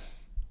does that.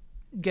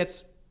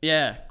 Gets.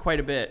 Yeah, quite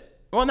a bit.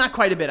 Well, not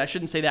quite a bit. I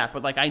shouldn't say that,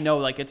 but like I know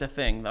like it's a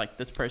thing like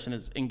this person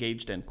is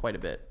engaged in quite a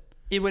bit.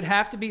 It would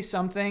have to be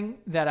something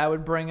that I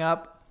would bring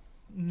up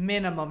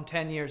minimum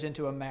 10 years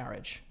into a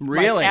marriage.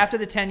 Really? Like after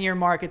the 10-year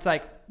mark, it's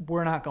like,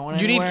 we're not going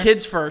You anywhere. need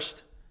kids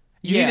first.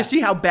 You Yeah. need to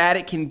see how bad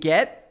it can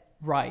get.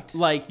 Right.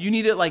 Like you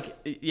need it like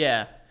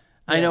yeah.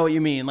 I know what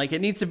you mean. Like you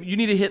need to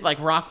hit like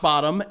rock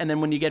bottom, and then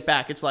when you get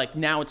back, it's like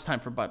now it's time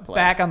for butt play.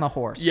 Back on the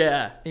horse.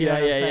 Yeah. You know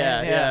what I'm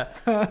saying? Yeah.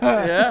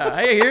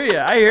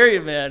 Yeah, I hear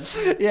you, man.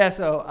 Yeah,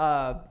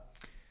 so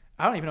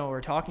I don't even know what we're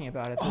talking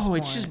about at this point. Oh,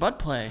 it's just butt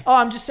play. Oh,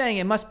 I'm just saying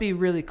it must be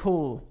really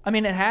cool. I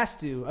mean, it has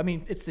to. I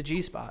mean, it's the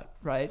G spot,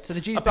 right? So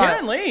the G spot.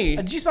 Apparently.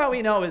 A G spot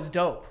we know is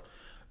dope.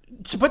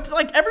 So, but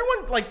like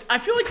everyone, like I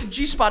feel like the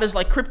G spot is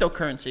like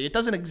cryptocurrency. It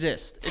doesn't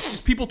exist. It's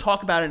just people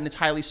talk about it and it's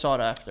highly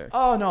sought after.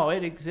 Oh no,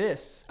 it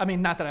exists. I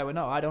mean, not that I would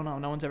know. I don't know.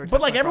 No one's ever.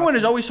 But like everyone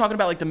is always talking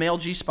about like the male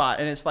G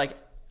spot, and it's like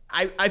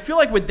I feel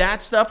like with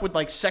that stuff, with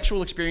like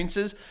sexual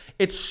experiences,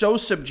 it's so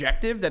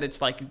subjective that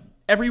it's like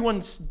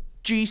everyone's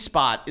G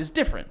spot is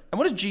different. And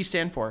what does G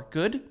stand for?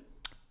 Good?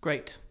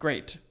 Great.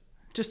 Great.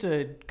 Just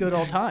a good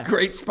old time.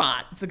 Great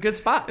spot. It's a good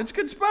spot. It's a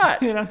good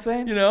spot. You know what I'm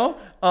saying? You know?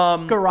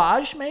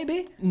 Garage,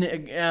 maybe?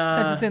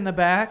 Since it's in the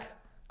back.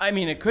 I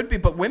mean, it could be,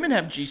 but women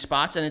have G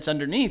spots and it's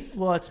underneath.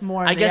 Well, it's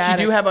more. I guess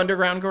you do have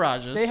underground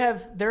garages.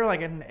 They're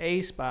like an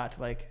A spot.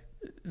 Like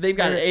they've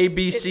got an A,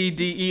 B, C,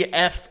 D, E,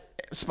 F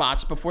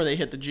spots before they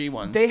hit the G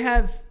one. They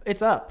have.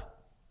 It's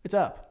up. It's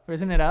up. Or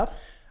isn't it up?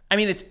 I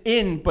mean, it's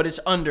in, but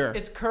it's under.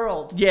 It's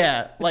curled.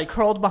 Yeah, it's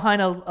curled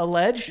behind a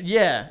ledge.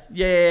 Yeah.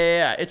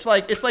 It's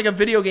like a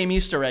video game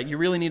Easter egg. You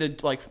really need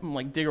to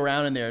like dig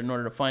around in there in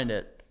order to find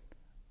it.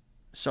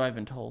 So I've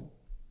been told.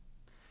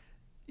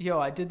 Yo,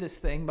 I did this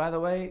thing, by the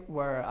way,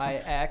 where I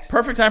asked.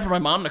 Perfect time for my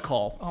mom to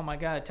call. Oh my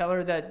god! Tell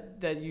her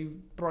that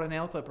you brought a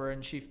nail clipper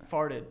and she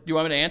farted. Do you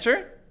want me to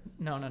answer?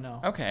 No.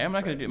 Okay, I'm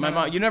not gonna do it. My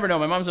mom. You never know.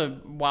 My mom's a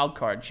wild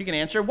card. She can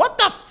answer. What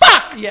the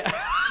fuck? Yeah.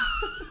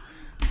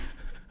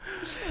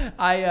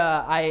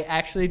 I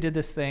actually did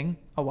this thing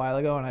a while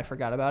ago and I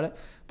forgot about it,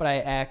 but I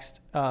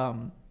asked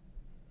fans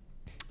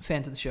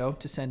of the show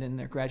to send in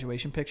their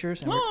graduation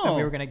pictures, and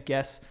we were gonna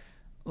guess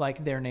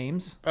like their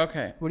names.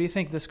 Okay. What do you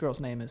think this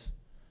girl's name is?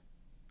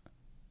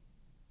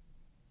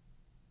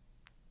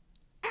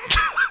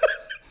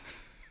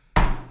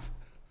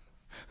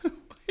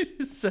 Wait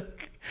a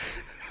sec.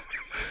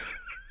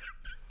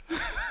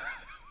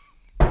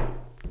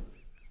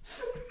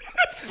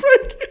 That's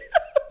Frankie.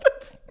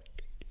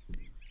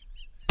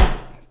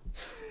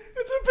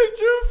 It's a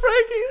picture of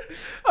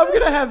Frankie. I'm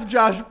gonna have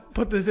Josh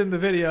put this in the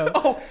video.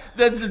 Oh,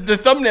 the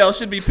thumbnail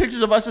should be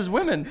pictures of us as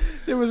women.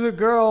 There was a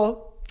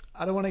girl.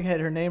 I don't want to get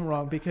her name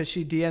wrong because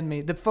she DM'd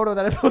me the photo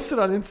that I posted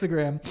on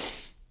Instagram.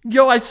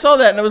 Yo, I saw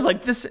that and I was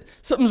like,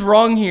 something's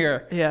wrong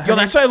here. Yeah. Yo,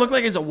 that's what I look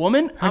like as a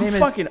woman? I'm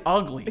fucking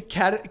ugly.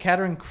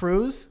 Catherine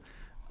Cruz.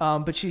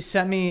 But she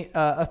sent me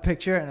a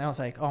picture and I was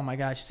like, oh my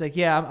gosh. She's like,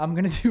 yeah, I'm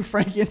going to do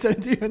Frankie and send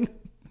it to you.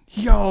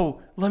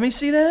 Yo, let me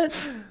see that.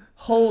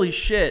 Holy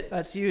shit.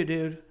 That's you,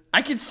 dude.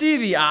 I can see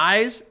the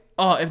eyes.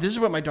 Oh, if this is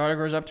what my daughter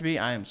grows up to be,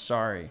 I am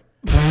sorry.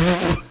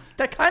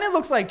 That kind of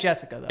looks like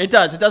Jessica, though. It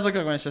does. It does look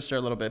like my sister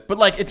a little bit. But,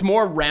 like, it's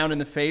more round in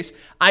the face.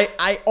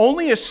 I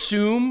only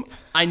assume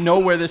I know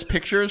where this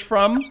picture is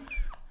from.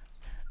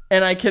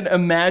 And I can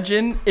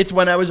imagine it's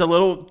when I was a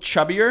little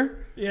chubbier.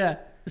 Yeah.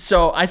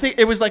 So I think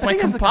it was like my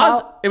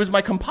composite. It was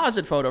my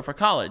composite photo for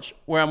college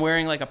where I'm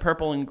wearing, like, a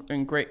purple and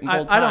gold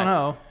tie. I don't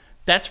know.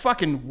 That's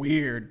fucking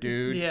weird,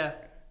 dude. Yeah.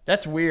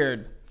 That's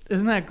weird.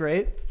 Isn't that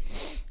great?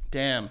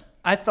 Damn.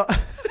 I thought...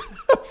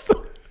 I'm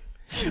sorry.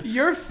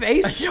 Your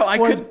face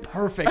was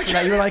perfect.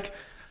 Yeah, you were like,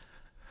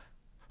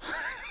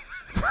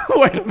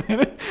 wait a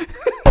minute.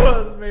 That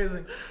was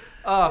amazing.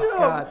 Oh,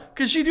 God.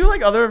 Could she do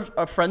like other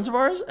friends of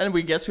ours and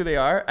we guess who they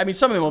are? I mean,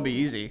 some of them will be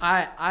easy.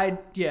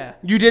 Yeah.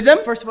 You did them?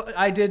 First of all,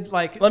 I did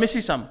like... Let me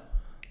see some.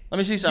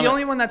 The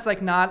only one that's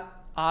like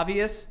not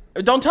obvious.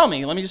 Don't tell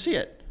me. Let me just see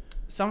it.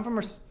 Some of them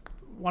are...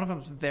 One of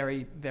them is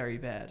very, very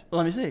bad.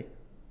 Let me see.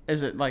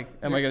 Is it like...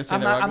 Am I going to say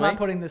they're ugly? I'm not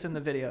putting this in the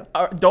video.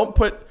 Don't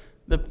put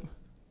the...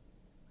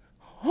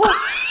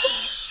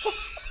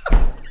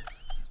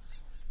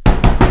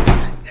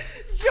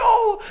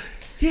 Yo,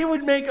 he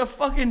would make a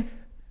fucking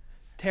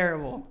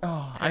terrible.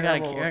 Oh, I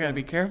gotta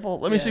be careful.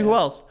 Let me see who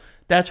else.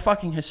 That's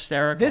fucking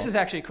hysterical. This is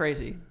actually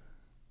crazy.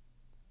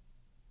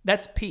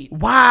 That's Pete.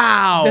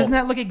 Wow. Doesn't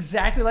that look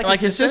exactly like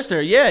his sister?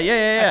 Yeah.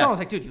 That's almost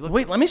like, dude, you look.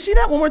 Wait, let me see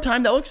that one more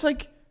time. That looks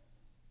like.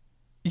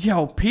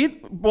 Yo,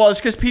 Pete. Well, it's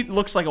because Pete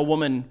looks like a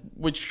woman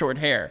with short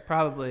hair.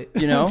 Probably.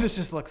 You know? This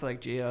just looks like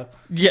Gio.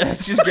 Yeah,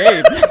 it's just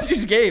Gabe. It's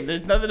just Gabe.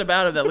 There's nothing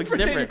about him that looks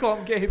different. You call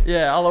him Gabe.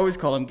 Yeah, I'll always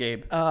call him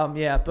Gabe.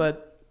 Yeah,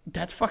 but.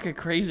 That's fucking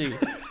crazy.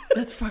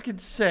 That's fucking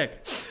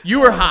sick. You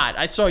were hot.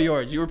 I saw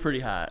yours. You were pretty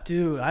hot.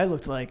 Dude, I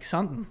looked like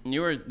something.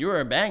 You were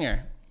a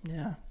banger.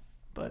 Yeah,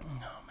 but. Oh,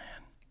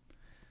 man.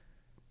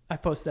 I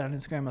posted that on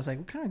Instagram. I was like,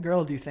 what kind of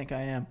girl do you think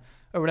I am?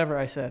 Or whatever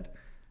I said.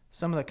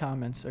 Some of the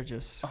comments are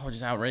just... Oh,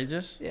 just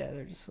outrageous? Yeah,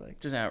 they're just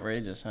like... Just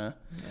outrageous, huh?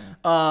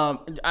 Yeah.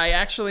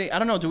 I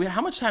don't know.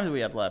 How much time do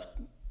we have left?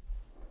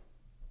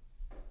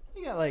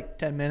 You got like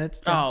 10 minutes.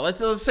 Oh,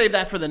 let's save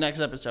that for the next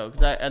episode.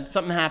 Because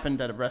something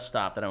happened at a rest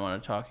stop that I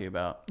want to talk to you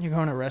about. You're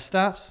going to rest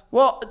stops?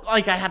 Well,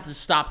 like I have to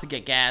stop to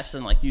get gas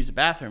and like use the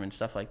bathroom and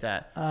stuff like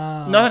that.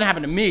 Nothing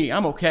happened to me.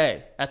 I'm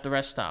okay at the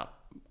rest stop.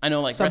 I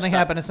know like something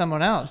happened to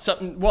someone else.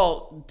 Something,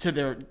 well, to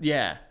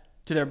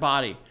their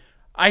body.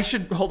 I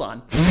should, hold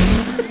on.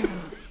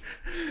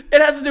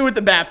 It has to do with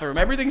the bathroom.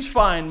 Everything's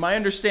fine. My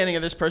understanding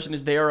of this person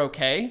is they are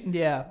okay.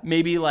 Yeah.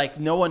 Maybe like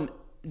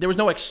there was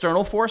no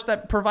external force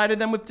that provided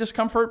them with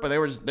discomfort, but there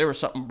was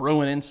something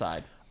brewing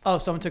inside. Oh,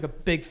 someone took a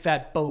big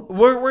fat boop.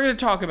 We're gonna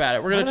talk about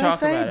it. We're gonna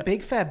talk about it.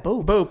 Big fat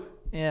boop. Boop.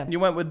 Yeah. You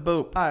went with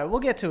boop. All right, we'll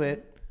get to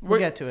it. We're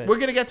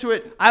gonna get to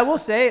it. I will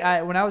say,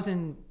 when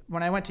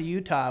I went to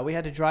Utah, we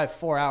had to drive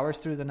 4 hours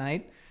through the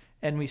night,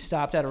 and we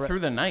stopped at a through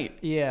the night.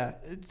 Yeah.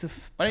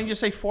 Why didn't you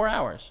just say 4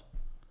 hours?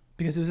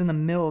 Because it was in the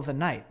middle of the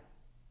night.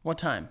 What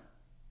time?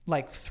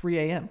 Like 3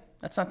 a.m.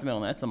 That's not the middle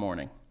of the night. That's the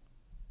morning.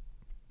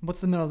 What's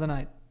the middle of the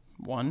night?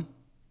 1.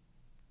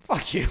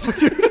 Fuck you.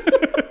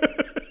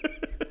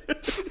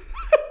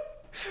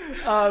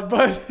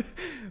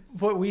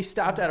 But we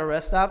stopped at a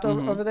rest stop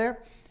over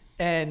there,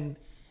 and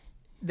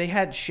they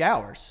had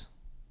showers.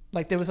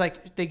 Like there was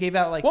like they gave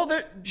out like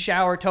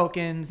shower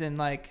tokens and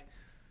like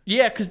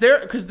yeah,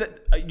 there's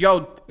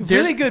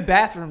really good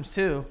bathrooms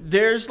too.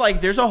 There's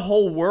a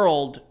whole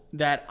world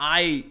that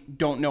I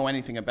don't know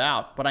anything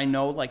about, but I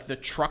know like the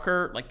truck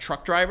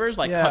drivers,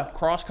 like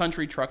cross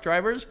country truck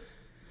drivers.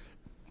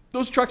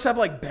 Those trucks have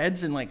like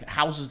beds and like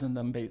houses in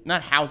them,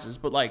 not houses,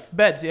 but like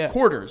beds, yeah,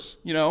 quarters,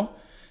 you know,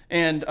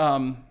 and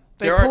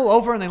they pull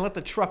over and they let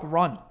the truck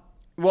run.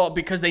 Well,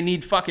 because they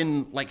need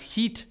fucking like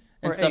heat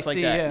and stuff AC,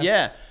 like that.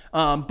 Yeah.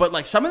 But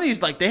like some of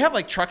these, like they have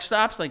like truck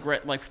stops,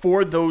 like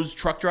for those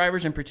truck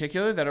drivers in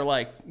particular that are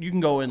like you can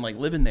go and like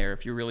live in there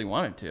if you really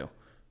wanted to.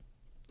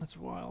 That's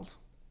wild.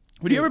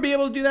 Would you ever be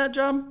able to do that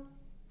job?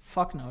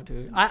 Fuck no,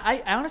 dude.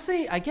 I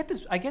honestly I get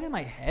in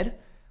my head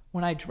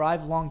when I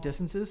drive long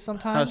distances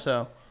sometimes. How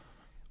so?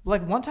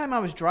 Like one time I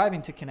was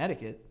driving to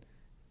Connecticut,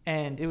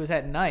 and it was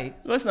at night.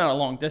 Well, that's not a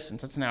long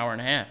distance. That's an hour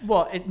and a half.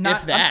 Well,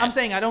 I'm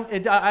saying I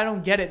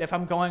don't get it if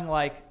I'm going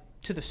like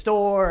to the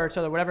store or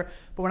to the whatever.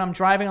 But when I'm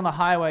driving on the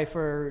highway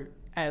for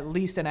at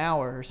least an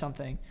hour or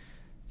something,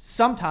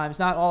 sometimes,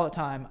 not all the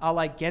time, I'll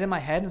like get in my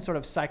head and sort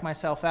of psych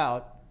myself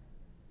out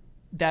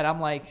that I'm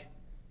like,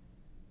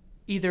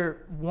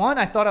 either one,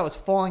 I thought I was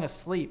falling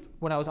asleep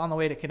when I was on the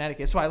way to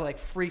Connecticut, so I like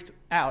freaked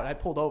out. I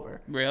pulled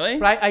over. Really?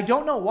 But I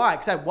don't know why,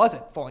 because I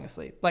wasn't falling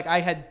asleep. Like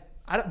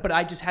but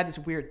I just had this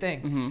weird thing.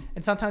 Mm-hmm.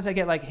 And sometimes I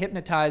get like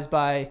hypnotized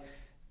by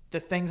the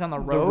things on the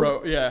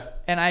road. Yeah.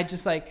 And I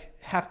just like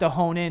have to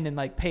hone in and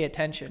like pay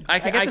attention. I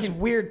get this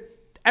weird.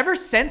 Ever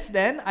since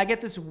then, I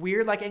get this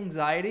weird like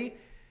anxiety,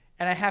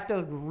 and I have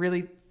to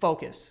really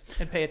focus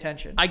and pay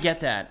attention. I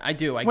get that. I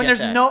do. When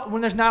there's not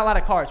a lot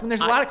of cars. When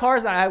there's a lot of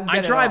cars, I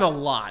drive a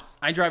lot.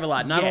 I drive a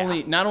lot. Not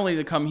only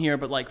to come here,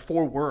 but like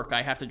for work,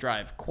 I have to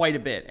drive quite a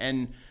bit.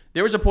 And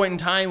there was a point in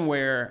time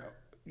where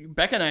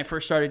Becca and I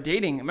first started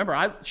dating.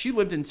 Remember, she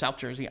lived in South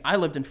Jersey. I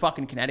lived in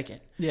fucking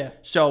Connecticut. Yeah.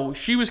 So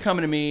she was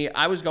coming to me.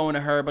 I was going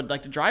to her. But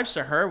like the drives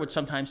to her would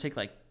sometimes take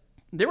like,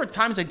 there were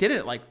times I did it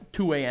at like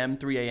 2 a.m.,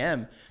 3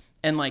 a.m.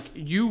 And like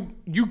you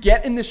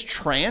get in this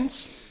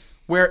trance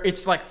where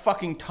it's like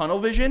fucking tunnel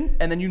vision,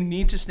 and then you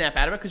need to snap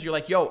out of it because you're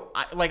like, yo,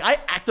 I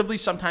actively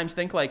sometimes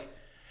think like,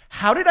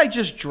 how did I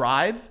just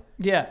drive?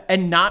 Yeah.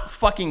 And not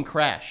fucking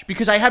crash?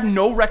 Because I have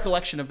no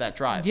recollection of that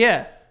drive.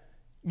 Yeah.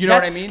 You know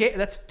what I mean?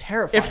 That's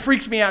terrifying. It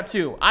freaks me out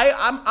too.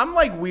 I'm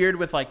like weird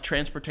with like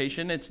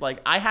transportation. It's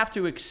like I have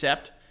to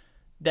accept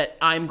that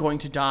I'm going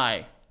to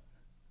die.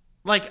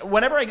 Like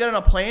whenever I get on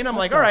a plane, I'm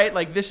like, all right,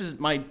 like this is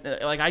my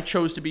like I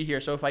chose to be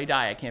here, so if I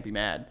die, I can't be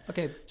mad.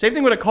 Okay. Same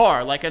thing with a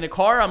car. Like in a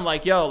car, I'm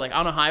like, yo, like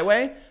on a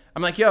highway,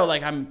 I'm like, yo,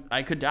 like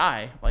I could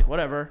die, like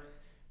whatever.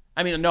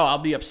 I mean, no, I'll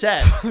be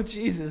upset. Oh,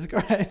 Jesus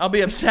Christ. I'll be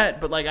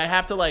upset, but like I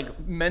have to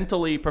like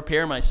mentally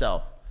prepare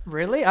myself.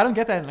 Really? I don't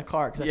get that in a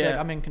car because I feel like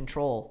I'm in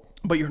control.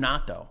 But you're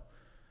not though.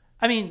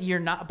 I mean, you're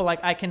not, but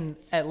like I can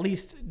at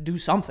least do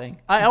something.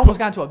 I almost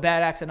got into a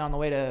bad accident on the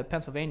way to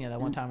Pennsylvania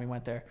that one time we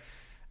went there,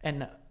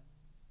 and.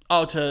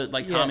 Oh, to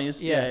like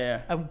Tommy's?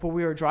 Yeah. But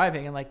we were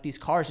driving, and like these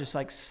cars just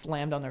like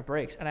slammed on their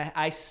brakes, and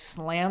I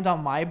slammed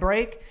on my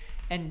brake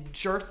and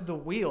jerked the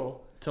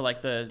wheel to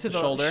like the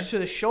shoulder. To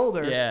the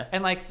shoulder. Yeah.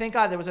 And like thank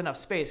God there was enough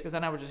space, because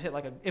then I would just hit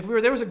like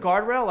there was a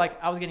guardrail,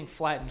 like I was getting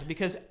flattened,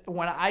 because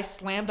when I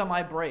slammed on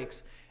my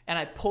brakes and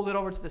I pulled it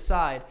over to the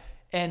side,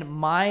 and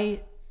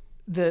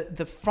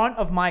the front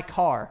of my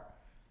car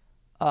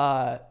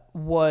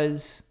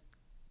was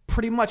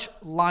pretty much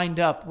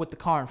lined up with the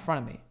car in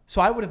front of me. So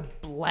I would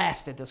have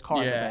blasted this car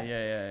in the back.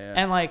 Yeah.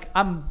 And like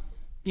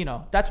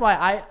that's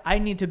why I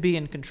need to be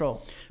in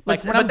control.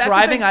 Like when I'm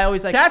driving, I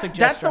always like suggest.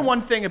 That's the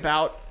one thing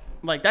about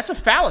like that's a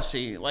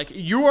fallacy. Like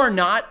you are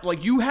not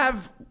like you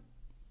have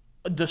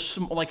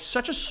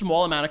such a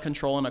small amount of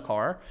control in a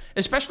car,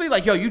 especially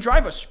like you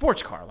drive a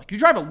sports car, like you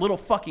drive a little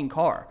fucking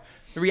car.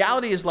 The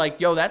reality is like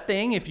that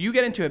thing. If you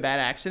get into a bad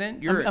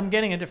accident, I'm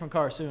getting a different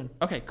car soon.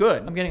 Okay,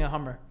 good. I'm getting a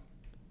Hummer.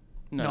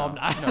 No, I'm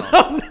not. No,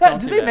 I'm not.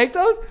 Do they make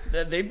those?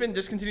 They've been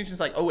discontinued since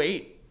like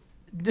 2008.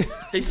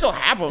 They still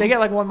have them. They get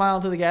like 1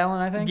 mile to the gallon,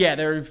 I think. Yeah,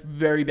 they're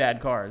very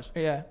bad cars.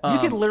 Yeah, you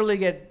could literally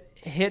get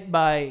hit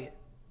by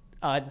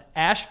an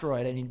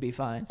asteroid and you'd be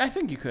fine. I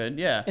think you could.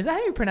 Yeah. Is that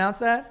how you pronounce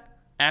that?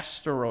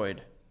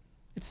 Asteroid.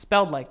 It's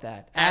spelled like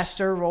that.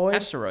 Asteroid.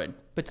 Asteroid.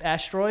 But it's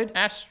asteroid.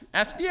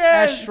 Yeah.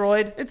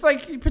 Asteroid. It's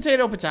like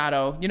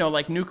potato. You know,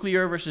 like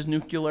nuclear versus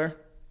nuclear.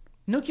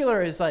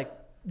 Nuclear is like.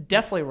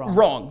 Definitely wrong.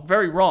 Wrong.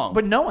 Very wrong.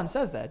 But no one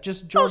says that.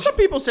 Just George. Some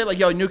people say like,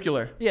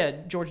 nuclear. Yeah,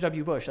 George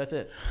W. Bush. That's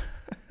it.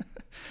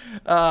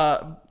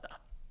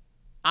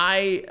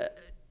 I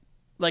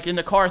like in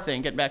the car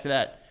thing. Getting back to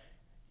that.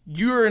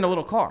 You're in a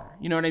little car.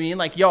 You know what I mean?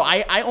 Like, yo,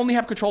 I only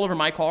have control over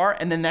my car,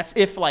 and then that's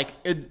if, like,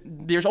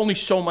 there's only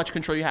so much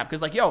control you have.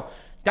 Because, like, yo,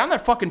 down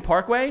that fucking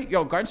parkway,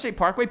 Garden State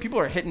Parkway, people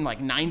are hitting, like,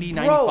 90,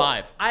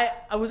 95.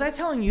 Was I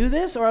telling you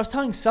this, or I was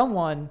telling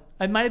someone,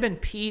 it might have been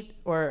Pete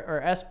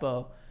or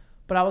Espo,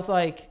 but I was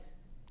like,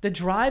 the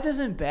drive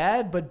isn't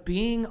bad, but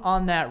being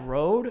on that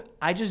road,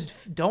 I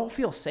just don't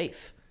feel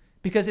safe.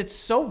 Because it's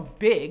so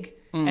big,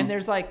 and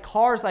there's, like,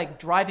 cars, like,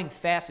 driving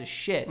fast as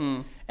shit.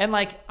 And,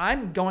 like,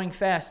 I'm going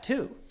fast,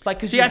 too. Like,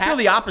 cause I feel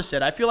the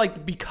opposite. I feel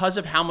like because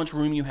of how much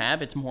room you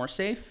have, it's more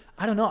safe.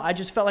 I don't know. I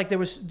just felt like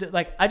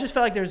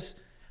there's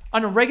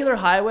on a regular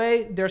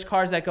highway, there's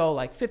cars that go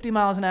like 50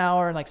 miles an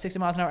hour and like 60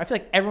 miles an hour. I feel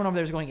like everyone over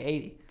there is going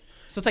 80.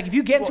 So it's like if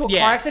you get into a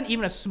car accident,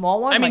 even a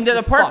small one. I mean, like,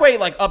 the parkway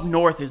like up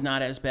north is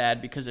not as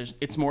bad because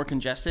it's more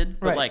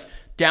congested. But right. like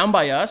down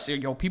by us,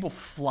 people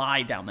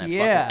fly down that.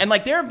 Yeah. And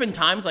like there have been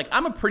times like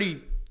I'm a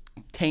pretty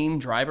tame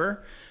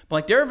driver. But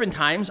like there have been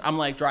times I'm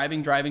like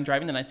driving,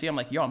 then I see I'm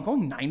like, yo, I'm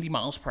going 90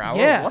 miles per hour.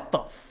 Yeah. What the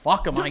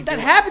fuck am I doing? That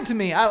happened to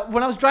me.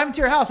 When I was driving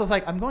to your house, I was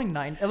like, I'm going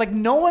 90. Like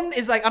no one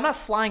is like, I'm not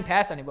flying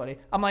past anybody.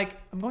 I'm like,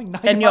 I'm going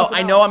 90 and miles an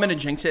I hour. know I'm gonna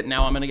jinx it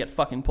now. I'm gonna get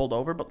fucking pulled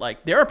over. But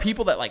like there are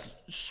people that like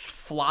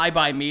fly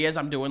by me as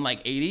I'm doing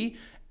like 80,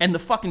 and the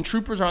fucking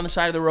troopers are on the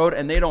side of the road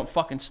and they don't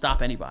fucking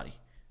stop anybody.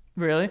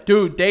 Really?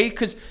 Dude,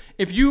 because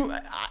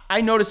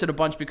I notice it a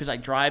bunch because I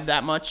drive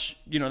that much,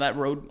 that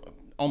road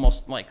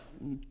almost like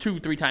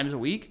 2-3 times a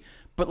week.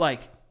 But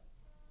like,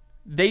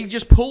 they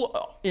just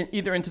pull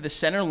either into the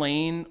center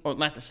lane, or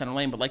not the center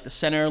lane, but like the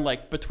center,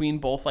 like between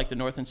both like the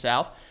north and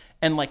south,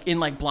 and like in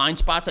like blind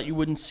spots that you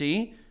wouldn't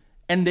see.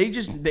 And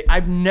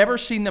I've never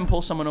seen them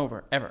pull someone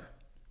over, ever.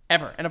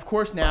 And of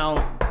course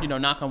now,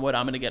 knock on wood,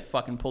 I'm going to get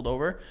fucking pulled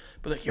over.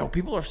 But like, yo,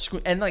 people are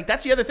and like,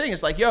 that's the other thing.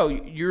 It's like, yo,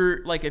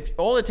 you're like, if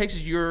all it takes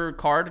is your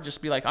car to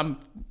just be like, I'm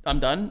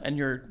done, and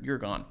you're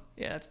gone.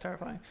 Yeah, that's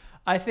terrifying.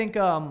 I think,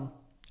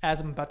 as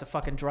I'm about to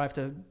fucking drive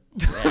to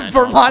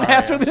Vermont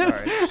after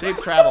this. Sorry. Safe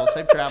travel.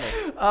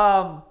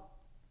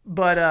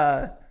 But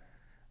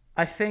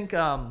I think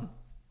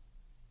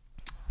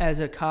as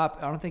a cop,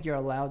 I don't think you're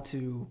allowed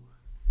to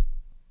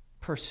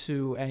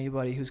pursue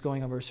anybody who's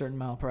going over a certain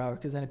mile per hour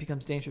because then it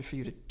becomes dangerous for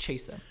you to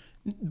chase them.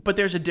 But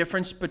there's a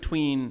difference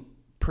between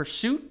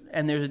pursuit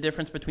and there's a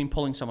difference between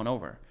pulling someone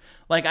over.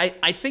 Like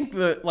I think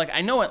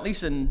I know at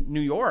least in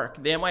New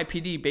York, the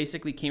NYPD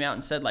basically came out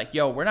and said like,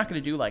 yo, we're not going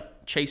to do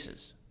like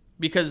chases.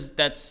 Because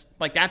that's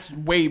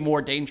way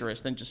more dangerous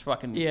than just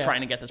fucking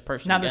trying to get this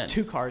person. Now again. there's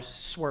 2 cars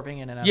swerving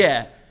in and out.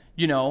 Yeah,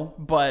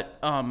 but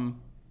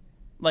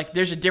like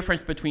there's a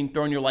difference between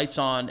throwing your lights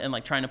on and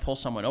like trying to pull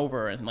someone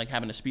over and like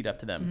having to speed up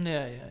to them.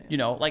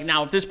 Yeah. Like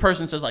now if this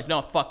person says like,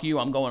 no, fuck you,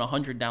 I'm going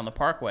 100 down the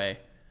parkway.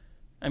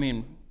 I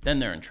mean, then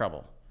they're in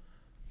trouble.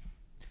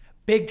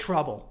 Big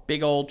trouble.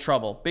 Big old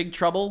trouble. Big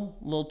Trouble,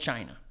 Little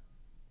China.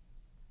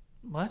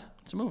 What?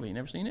 It's a movie. You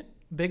never seen it?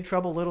 Big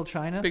Trouble, Little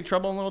China? Big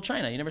Trouble in Little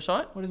China. You never saw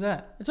it? What is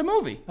that? It's a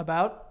movie.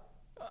 About?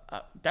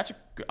 That's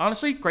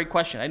honestly great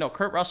question. I know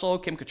Kurt Russell,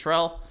 Kim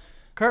Cattrall.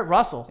 Kurt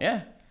Russell?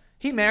 Yeah.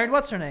 He married,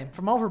 what's her name,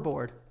 from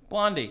Overboard?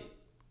 Blondie.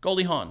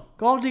 Goldie Hawn.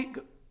 Goldie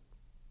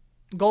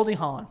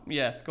Hawn.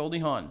 Yes, Goldie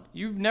Hawn.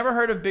 You've never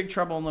heard of Big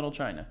Trouble in Little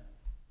China?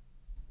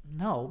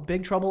 No.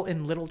 Big Trouble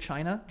in Little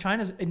China?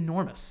 China's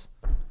enormous.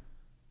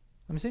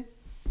 Let me see.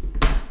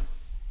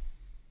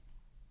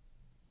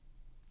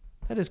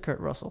 That is Kurt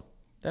Russell.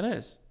 That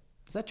is.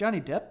 Is that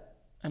Johnny Depp?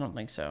 I don't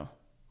think so.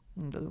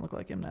 It doesn't look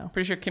like him now.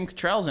 Pretty sure Kim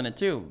Cattrall's in it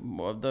too.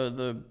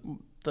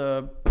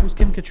 The Who's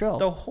Kim Cattrall?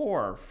 The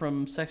whore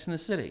from Sex and the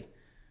City.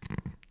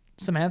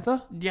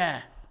 Samantha?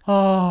 Yeah.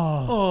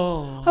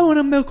 Oh. I want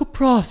to milk a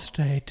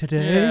prostate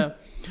today.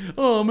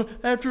 Yeah.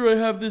 After I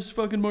have this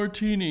fucking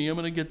martini, I'm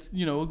gonna get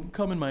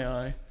cum in my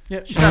eye.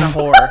 Yeah. She's not a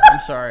whore.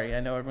 I'm sorry.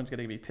 I know everyone's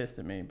gonna be pissed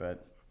at me,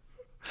 but.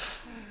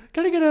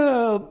 Can I get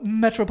a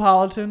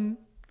Metropolitan?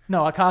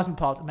 No, a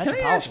Cosmopolitan. Can I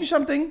ask you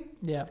something?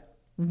 Yeah.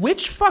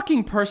 Which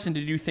fucking person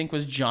did you think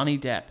was Johnny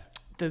Depp?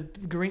 The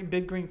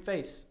big green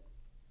face.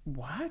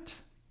 What?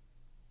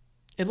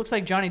 It looks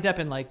like Johnny Depp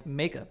in like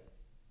makeup.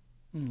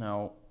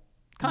 No.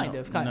 Kind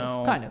of.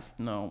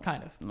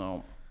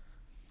 No.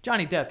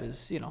 Johnny Depp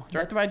is,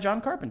 Directed by John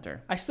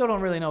Carpenter. I still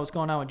don't really know what's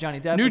going on with Johnny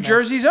Depp. New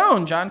Jersey's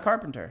own John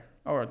Carpenter.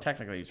 Or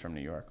technically he's from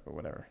New York, but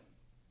whatever.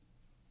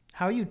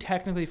 How are you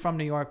technically from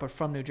New York but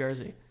from New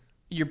Jersey?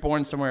 You're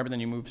born somewhere, but then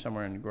you move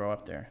somewhere and you grow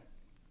up there.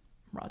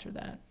 Roger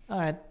that. All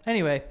right.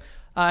 Anyway,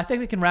 I think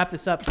we can wrap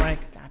this up, Frank.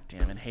 God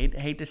damn it!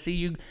 Hate to see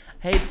you.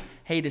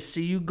 Hate to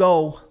see you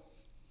go.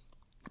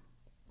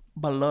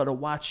 But love to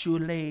watch you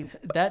leave.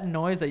 That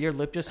noise that your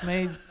lip just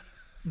made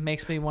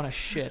makes me want to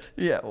shit.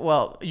 Yeah.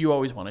 Well, you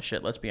always want to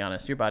shit. Let's be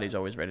honest. Your body's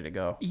always ready to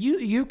go.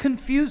 You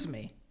confuse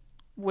me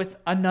with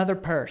another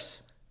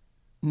purse.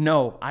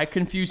 No, I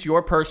confuse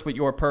your purse with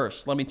your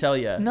purse. Let me tell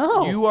you.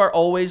 No. You are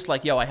always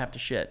like, yo, I have to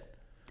shit.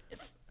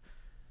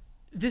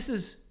 This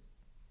is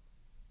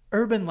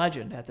urban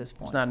legend at this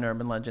point. It's not an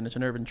urban legend. It's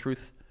an urban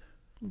truth.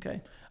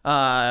 Okay.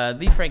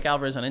 The Frank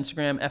Alvarez on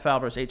Instagram,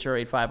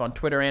 falvarez8085 on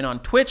Twitter and on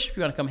Twitch if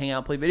you want to come hang out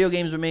and play video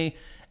games with me.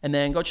 And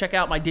then go check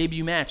out my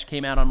debut match.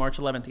 Came out on March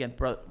 11th against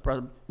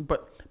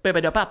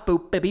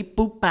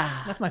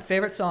That's my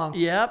favorite song.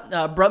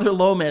 Yep. Brother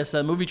Lomas,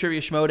 a movie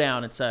trivia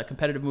schmodown. It's a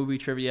competitive movie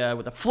trivia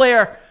with a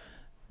flair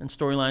and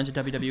storylines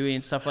of WWE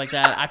and stuff like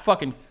that.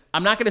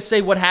 I'm not going to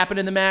say what happened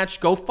in the match.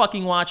 Go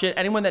fucking watch it.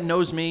 Anyone that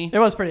knows me. It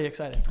was pretty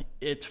exciting.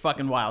 It's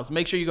fucking wild. So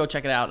make sure you go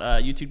check it out.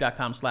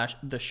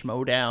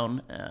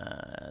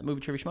 YouTube.com/the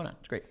movie trivia schmodown.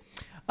 It's great.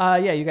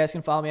 Yeah, you guys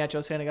can follow me at Joe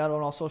Santagato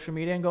on all social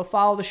media and go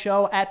follow the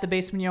show at The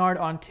Basement Yard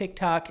on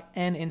TikTok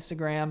and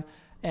Instagram.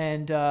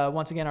 And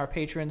once again, our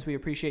patrons, we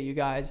appreciate you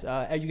guys.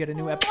 You get a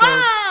new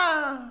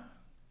episode.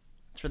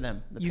 It's for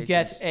them. You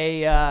get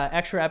a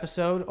extra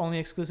episode, only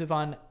exclusive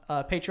on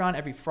Patreon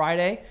every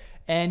Friday.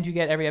 And you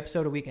get every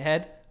episode a week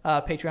ahead.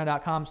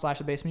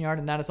 Patreon.com/The Basement Yard.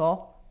 And that is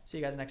all. See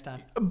you guys next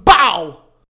time. Bow!